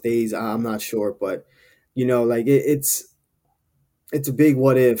Jackson stays, I'm not sure, but, it's a big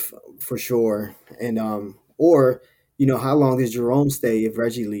what if for sure. And, or, how long does Jerome stay if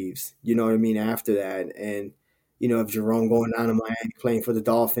Reggie leaves? You know what I mean? After that. And, if Jerome going down to Miami playing for the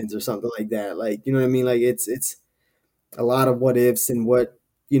Dolphins or something like that, you know what I mean? It's a lot of what ifs and what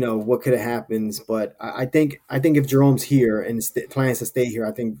could have happened. But I think if Jerome's here and plans to stay here,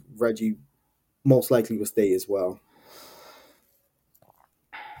 I think Reggie most likely will stay as well.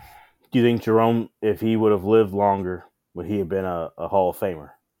 Do you think Jerome, if he would have lived longer, would he have been a Hall of Famer?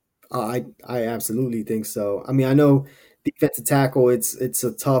 I absolutely think so. I mean, I know defensive tackle, it's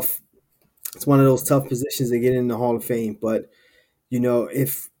one of those tough positions to get in the Hall of Fame. But,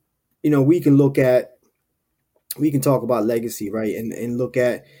 if we can talk about legacy, right? And look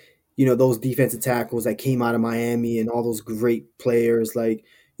at, those defensive tackles that came out of Miami and all those great players. Like,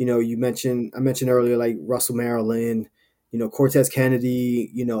 I mentioned earlier, like Russell Maryland, Cortez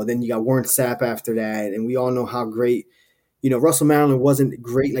Kennedy, then you got Warren Sapp after that. And we all know how great, Russell Maryland wasn't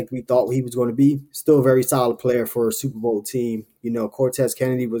great like we thought he was going to be. Still a very solid player for a Super Bowl team. Cortez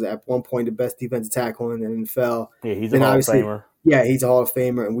Kennedy was at one point the best defensive tackle in the NFL. Yeah, he's a Hall of Famer. Yeah, he's a Hall of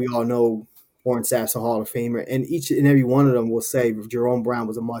Famer, and we all know Warren Sapp's a Hall of Famer. And each and every one of them will say Jerome Brown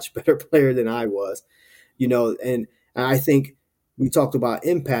was a much better player than I was. And I think we talked about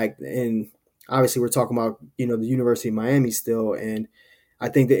impact, and obviously we're talking about, the University of Miami still. And I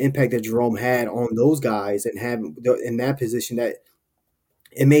think the impact that Jerome had on those guys and having in that position, that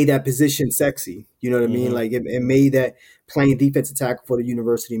it made that position sexy. You know what I mean? Like it made that playing defensive tackle for the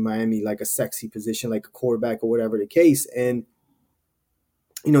University of Miami like a sexy position, like a quarterback or whatever the case. And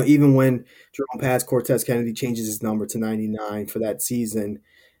even when Jerome passed, Cortez Kennedy changes his number to 99 for that season.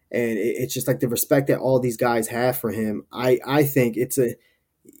 And it's just like the respect that all these guys have for him. I think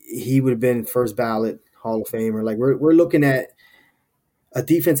he would have been first ballot Hall of Famer. Like we're looking at a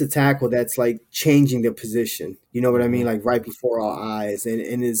defensive tackle that's like changing the position. You know what I mean? Like right before our eyes, and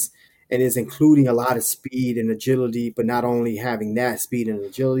is including a lot of speed and agility, but not only having that speed and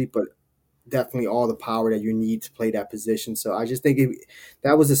agility, but definitely all the power that you need to play that position. So I just think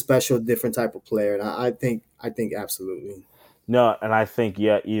that was a special, different type of player, and I think absolutely. No, and I think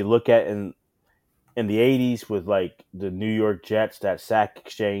you look at in the 80s with like the New York Jets, that sack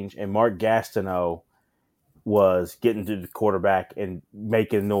exchange, and Mark Gastineau was getting to the quarterback and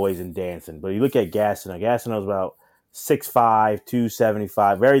making noise and dancing. But you look at Gastineau's about 6'5",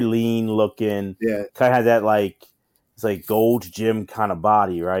 275, very lean looking. Yeah, kind of had that like it's like Gold's Gym kind of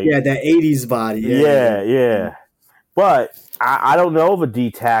body, right? Yeah, that 80s body. Yeah. But I don't know of a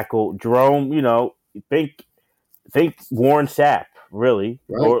D tackle. Jerome, think Warren Sapp, really.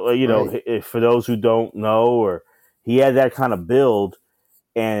 Right, or for those who don't know, or he had that kind of build,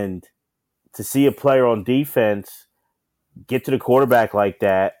 and to see a player on defense get to the quarterback like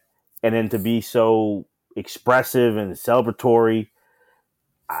that, and then to be so expressive and celebratory,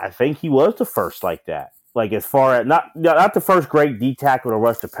 I think he was the first like that. Like as far as not the first great D tackle to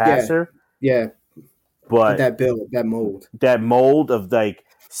rush the passer. Yeah. But that build, that mold of like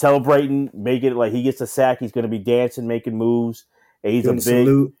celebrating, making it like he gets a sack, he's going to be dancing, making moves. And he's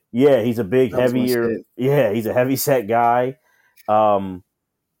he's a big, heavier. Yeah, he's a heavy set guy.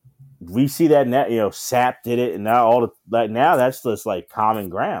 We see that now. Sapp did it, and now now that's just like common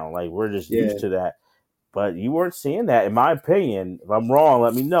ground. Like we're just used to that. But you weren't seeing that, in my opinion. If I'm wrong,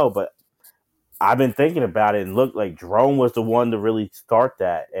 let me know. But I've been thinking about it, and looked like Jerome was the one to really start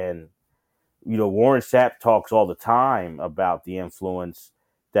that. And Warren Sapp talks all the time about the influence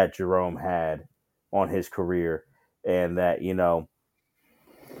that Jerome had on his career, and that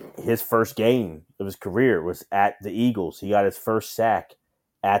his first game of his career was at the Eagles. He got his first sack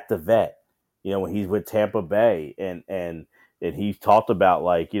at the Vet, when he's with Tampa Bay, and he talked about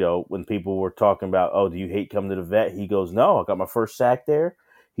when people were talking about, oh, do you hate coming to the Vet? He goes, no, I got my first sack there.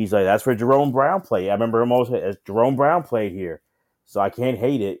 He's like, that's where Jerome Brown played. I remember him always saying, Jerome Brown played here, so I can't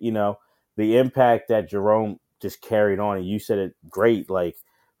hate it. The impact that Jerome just carried on, and you said it great, like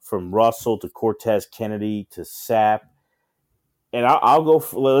from Russell to Cortez Kennedy to Sapp. And I'll go.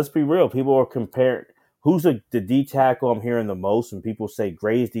 Let's be real. People are comparing. Who's the D tackle I'm hearing the most? And people say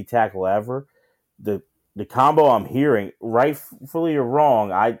greatest D tackle ever. The combo I'm hearing, rightfully or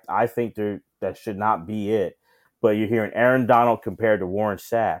wrong, I think that should not be it. But you're hearing Aaron Donald compared to Warren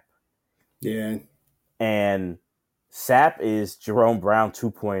Sapp. Yeah. And Sapp is Jerome Brown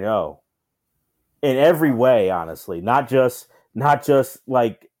 2.0 in every way, honestly. Not just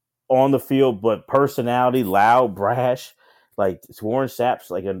like on the field, but personality, loud, brash. Like Warren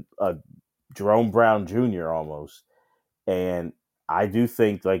Sapp's like a Jerome Brown Jr. almost. And I do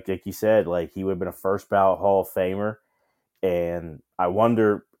think, like you said, like he would have been a first ballot Hall of Famer. And I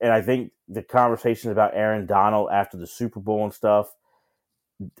wonder, and I think the conversations about Aaron Donald after the Super Bowl and stuff,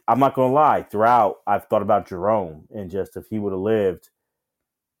 I'm not going to lie, throughout I've thought about Jerome, and just if he would have lived,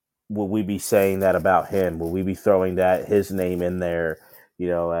 would we be saying that about him? Will we be throwing his name in there,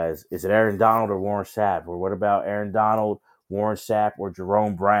 as is it Aaron Donald or Warren Sapp? Or what about Aaron Donald, Warren Sapp, or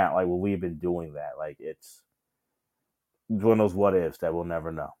Jerome Brown? Like, will we have been doing that? Like, it's one of those what ifs that we'll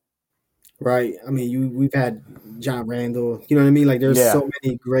never know. Right. I mean, we've had John Randall. You know what I mean? Like, there's so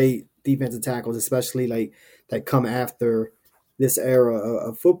many great defensive tackles, especially like that come after this era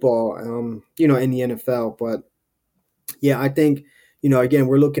of football, in the NFL. But yeah, I think, again,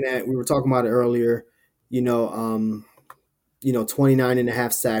 we were talking about it earlier, 29 and a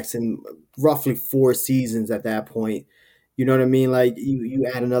half sacks in roughly 4 seasons at that point. You know what I mean? Like you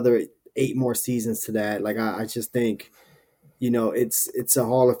add another 8 more seasons to that. Like I just think, it's a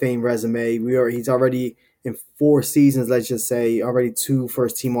Hall of Fame resume. He's already in 4 seasons, let's just say, already 2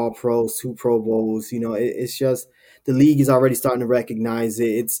 first team All Pros, 2 Pro Bowls. It's just the league is already starting to recognize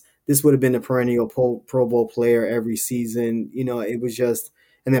it. This would have been a perennial Pro Bowl player every season. It was just,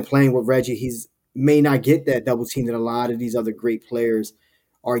 and then playing with Reggie, he's may not get that double team that a lot of these other great players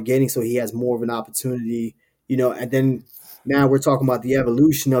are getting, so he has more of an opportunity. And then now we're talking about the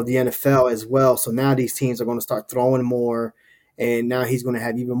evolution of the NFL as well. So now these teams are going to start throwing more, and now he's going to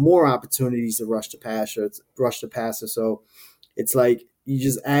have even more opportunities to rush the passer. So it's like you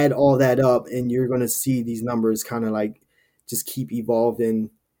just add all that up, and you're going to see these numbers kind of like just keep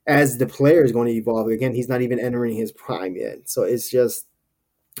evolving as the player is going to evolve. Again, he's not even entering his prime yet. So it's just,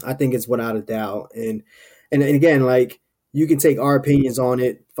 I think it's without a doubt. And again, like, you can take our opinions on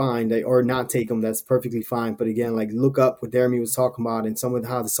it, fine, or not take them. That's perfectly fine. But again, like, look up what Jeremy was talking about and some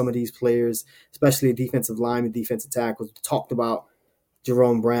of these players, especially defensive linemen, defensive tackles, talked about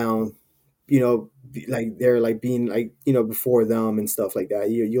Jerome Brown. Like they're like being like before them and stuff like that.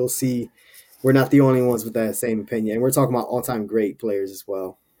 You'll see we're not the only ones with that same opinion, and we're talking about all-time great players as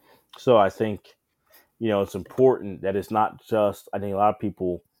well. So I think it's important that it's not just. I think a lot of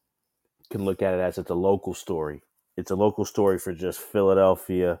people can look at it as it's a local story. It's a local story for just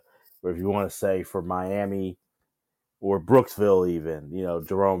Philadelphia, or if you want to say for Miami or Brooksville even,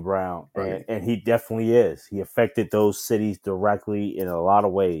 Jerome Brown. Right. And he definitely is. He affected those cities directly in a lot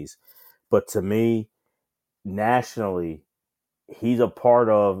of ways. But to me, nationally, he's a part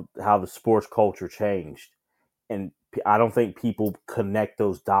of how the sports culture changed. And I don't think people connect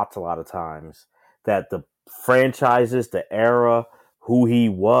those dots a lot of times, that the franchises, the era, who he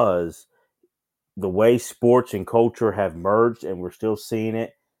was, the way sports and culture have merged, and we're still seeing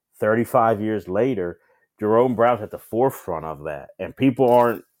it 35 years later. Jerome Brown's at the forefront of that, and people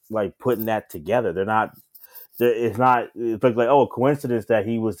aren't like putting that together. It's like, oh, a coincidence that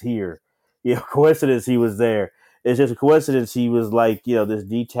he was here. Coincidence he was there. It's just a coincidence he was like, this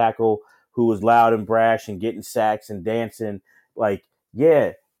D tackle who was loud and brash and getting sacks and dancing. Like,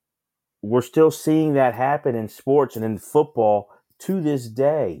 yeah, we're still seeing that happen in sports and in football to this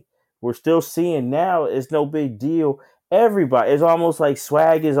day. We're still seeing now it's no big deal. Everybody, it's almost like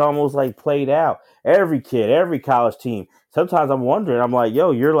swag is almost like played out. Every kid, every college team. Sometimes I'm wondering, I'm like,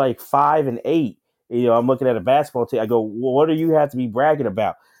 yo, you're like 5 and 8. I'm looking at a basketball team. I go, well, what do you have to be bragging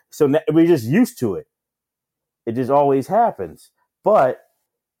about? So we're just used to it. It just always happens. But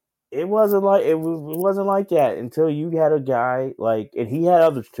it wasn't like that until you had a guy like, and he had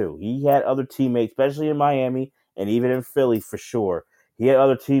others too. He had other teammates, especially in Miami and even in Philly for sure. He had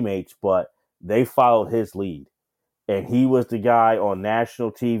other teammates, but they followed his lead. And he was the guy on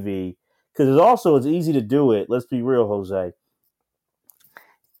national TV. Because it's easy to do it. Let's be real, Jose.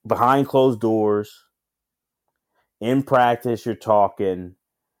 Behind closed doors, in practice, you're talking,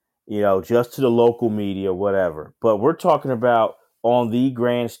 just to the local media, whatever. But we're talking about on the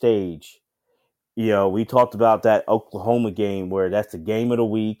grand stage. We talked about that Oklahoma game where that's the game of the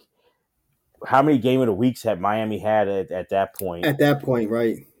week. How many game of the weeks had Miami had at that point? At that point,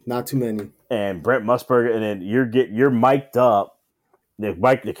 right? Not too many. And Brent Musburger, and then you're mic'd up.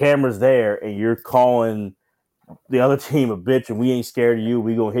 The camera's there, and you're calling the other team a bitch, and we ain't scared of you.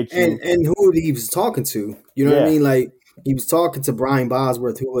 We gonna hit you. And who he was talking to? You know what I mean? Like, he was talking to Brian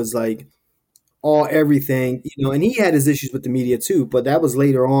Bosworth, who was like all everything, and he had his issues with the media too. But that was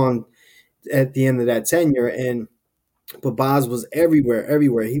later on at the end of that tenure, but Boz was everywhere.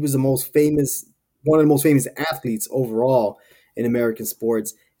 He was one of the most famous athletes overall in American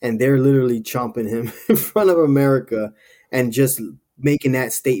sports, and they're literally chomping him in front of America and just making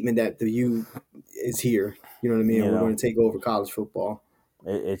that statement that the U is here. You know what I mean? We're going to take over college football.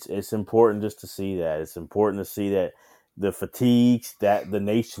 It's important just to see that. It's important to see that the fatigues, that the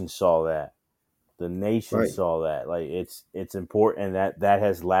nation saw that. The nation saw that. Like, it's important, and that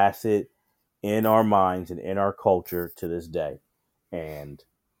has lasted in our minds and in our culture to this day. And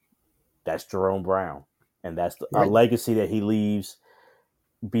that's Jerome Brown. And that's a legacy that he leaves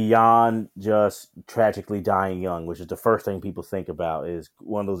beyond just tragically dying young, which is the first thing people think about, is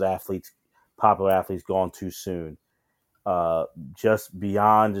one of those popular athletes gone too soon. Just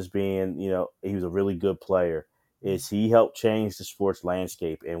beyond just being, he was a really good player, is he helped change the sports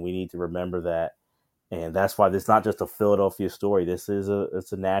landscape, and we need to remember that. And that's why this is not just a Philadelphia story. It's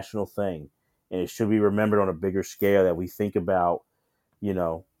a national thing. And it should be remembered on a bigger scale, that we think about,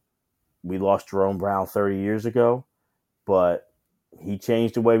 we lost Jerome Brown 30 years ago, but he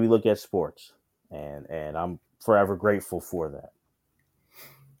changed the way we look at sports. And I'm forever grateful for that.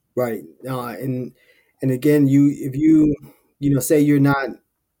 Right. And again, if you say you're not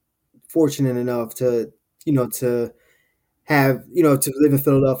fortunate enough to to have to live in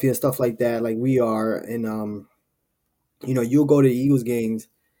Philadelphia and stuff like that, like we are, and you'll go to Eagles games,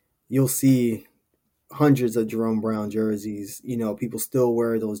 you'll see hundreds of Jerome Brown jerseys. People still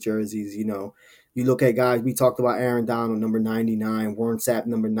wear those jerseys. You look at guys. We talked about Aaron Donald, number 99, Warren Sapp,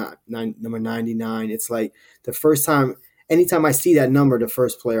 number 99. It's like the first time. Anytime I see that number, the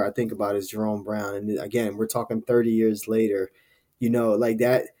first player I think about is Jerome Brown. And again, we're talking 30 years later. Like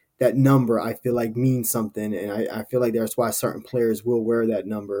that number, I feel like means something, and I feel like that's why certain players will wear that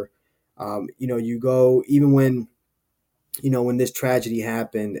number. You go even when this tragedy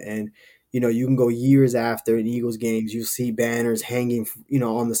happened, and you can go years after in Eagles games, you see banners hanging,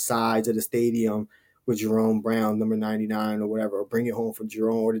 on the sides of the stadium with Jerome Brown, number 99 or whatever, or Bring It Home for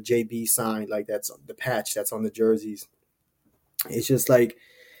Jerome, or the JB sign, like that's the patch that's on the jerseys. It's just like,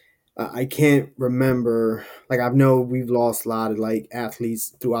 I can't remember, like I know we've lost a lot of like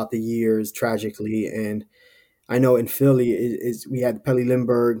athletes throughout the years tragically. And I know in Philly we had Pelly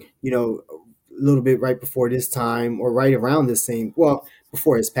Lindbergh, a little bit right before this time, or right around this same, well,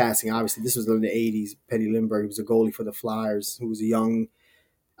 before his passing, obviously. This was in the 80s. Pelly Lindbergh was a goalie for the Flyers, who was a young,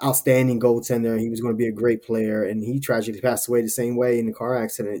 outstanding goaltender. He was going to be a great player, and he tragically passed away the same way in a car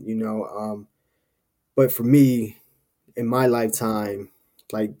accident, But for me, in my lifetime,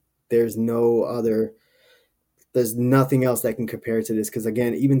 like there's nothing else that can compare to this. Because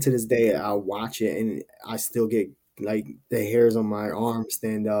again, even to this day, I'll watch it and I still get like the hairs on my arm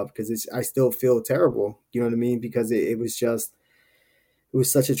stand up, because I still feel terrible. You know what I mean? Because it was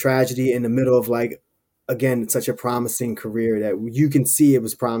such a tragedy in the middle of, like, again, such a promising career that you can see it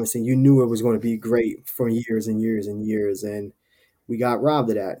was promising. You knew it was going to be great for years and years and years, and we got robbed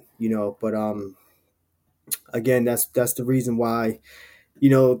of that, But again, that's the reason why,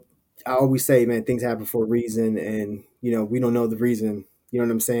 I always say, man, things happen for a reason, and we don't know the reason. You know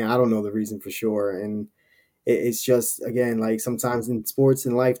what I'm saying? I don't know the reason for sure, and it's just, again, like sometimes in sports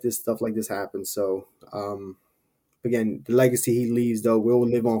and life, this stuff like this happens. So. Again, the legacy he leaves, though, will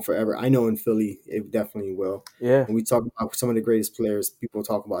live on forever. I know in Philly, it definitely will. Yeah. When we talk about some of the greatest players, people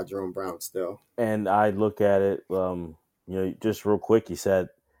talk about Jerome Brown still. And I look at it, just real quick, you said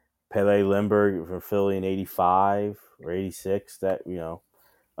Pelé Lindbergh from Philly in 85 or 86. That,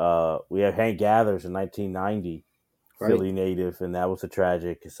 we have Hank Gathers in 1990, right. Philly native, and that was a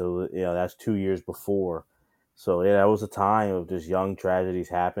tragic. So, that's 2 years before. So, yeah, that was a time of just young tragedies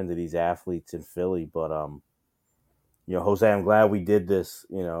happen to these athletes in Philly. But, Jose, I'm glad we did this,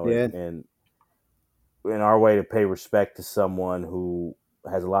 and in our way to pay respect to someone who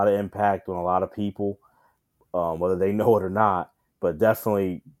has a lot of impact on a lot of people, whether they know it or not. But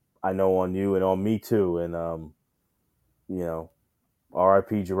definitely, I know on you and on me too. And,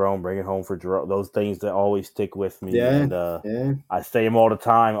 R.I.P. Jerome, Bring It Home for Jerome. Those things that always stick with me. Yeah, and I say them all the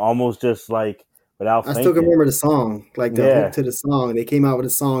time, almost just like, I still can remember the song, like the hook to the song. They came out with a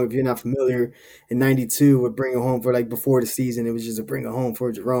song, if you're not familiar, in 92 with Bring It Home for, like, before the season. It was just a Bring It Home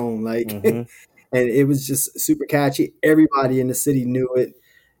for Jerome. Like, and it was just super catchy. Everybody in the city knew it,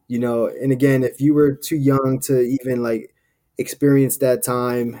 And again, if you were too young to even, like, experience that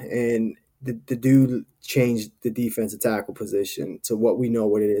time, and the dude changed the defensive tackle position to what we know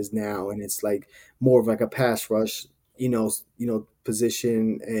what it is now. And it's like more of like a pass rush,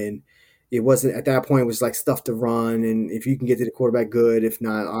 position. And it wasn't, at that point, it was like stuff to run. And if you can get to the quarterback, good. If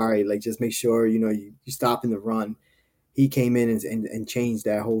not, all right, like just make sure, you stop in the run. He came in and changed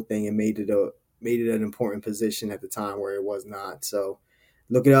that whole thing and made it an important position at the time where it was not. So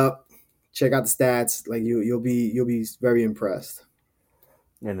look it up, check out the stats. Like you'll be very impressed.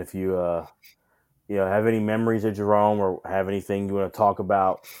 And if you, have any memories of Jerome or have anything you want to talk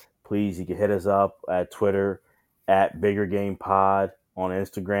about, please, you can hit us up at Twitter at Bigger Game Pod, on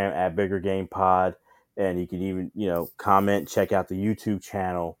Instagram at Bigger Game Pod, and you can even, comment, check out the YouTube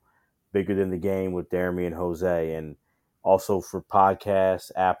channel, Bigger Than the Game with Jeremy and Jose. And also for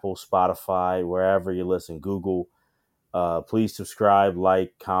podcasts, Apple, Spotify, wherever you listen, Google, please subscribe,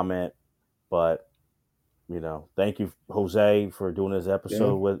 like, comment. But, thank you, Jose, for doing this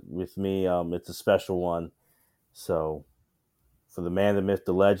episode with me. It's a special one. So for the man, the myth,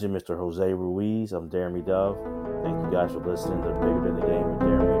 the legend, Mr. Jose Ruiz, I'm Jeremy Dove. Thank you guys for listening to Bigger Than the Game with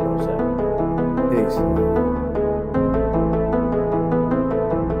Jeremy and Jose. Peace.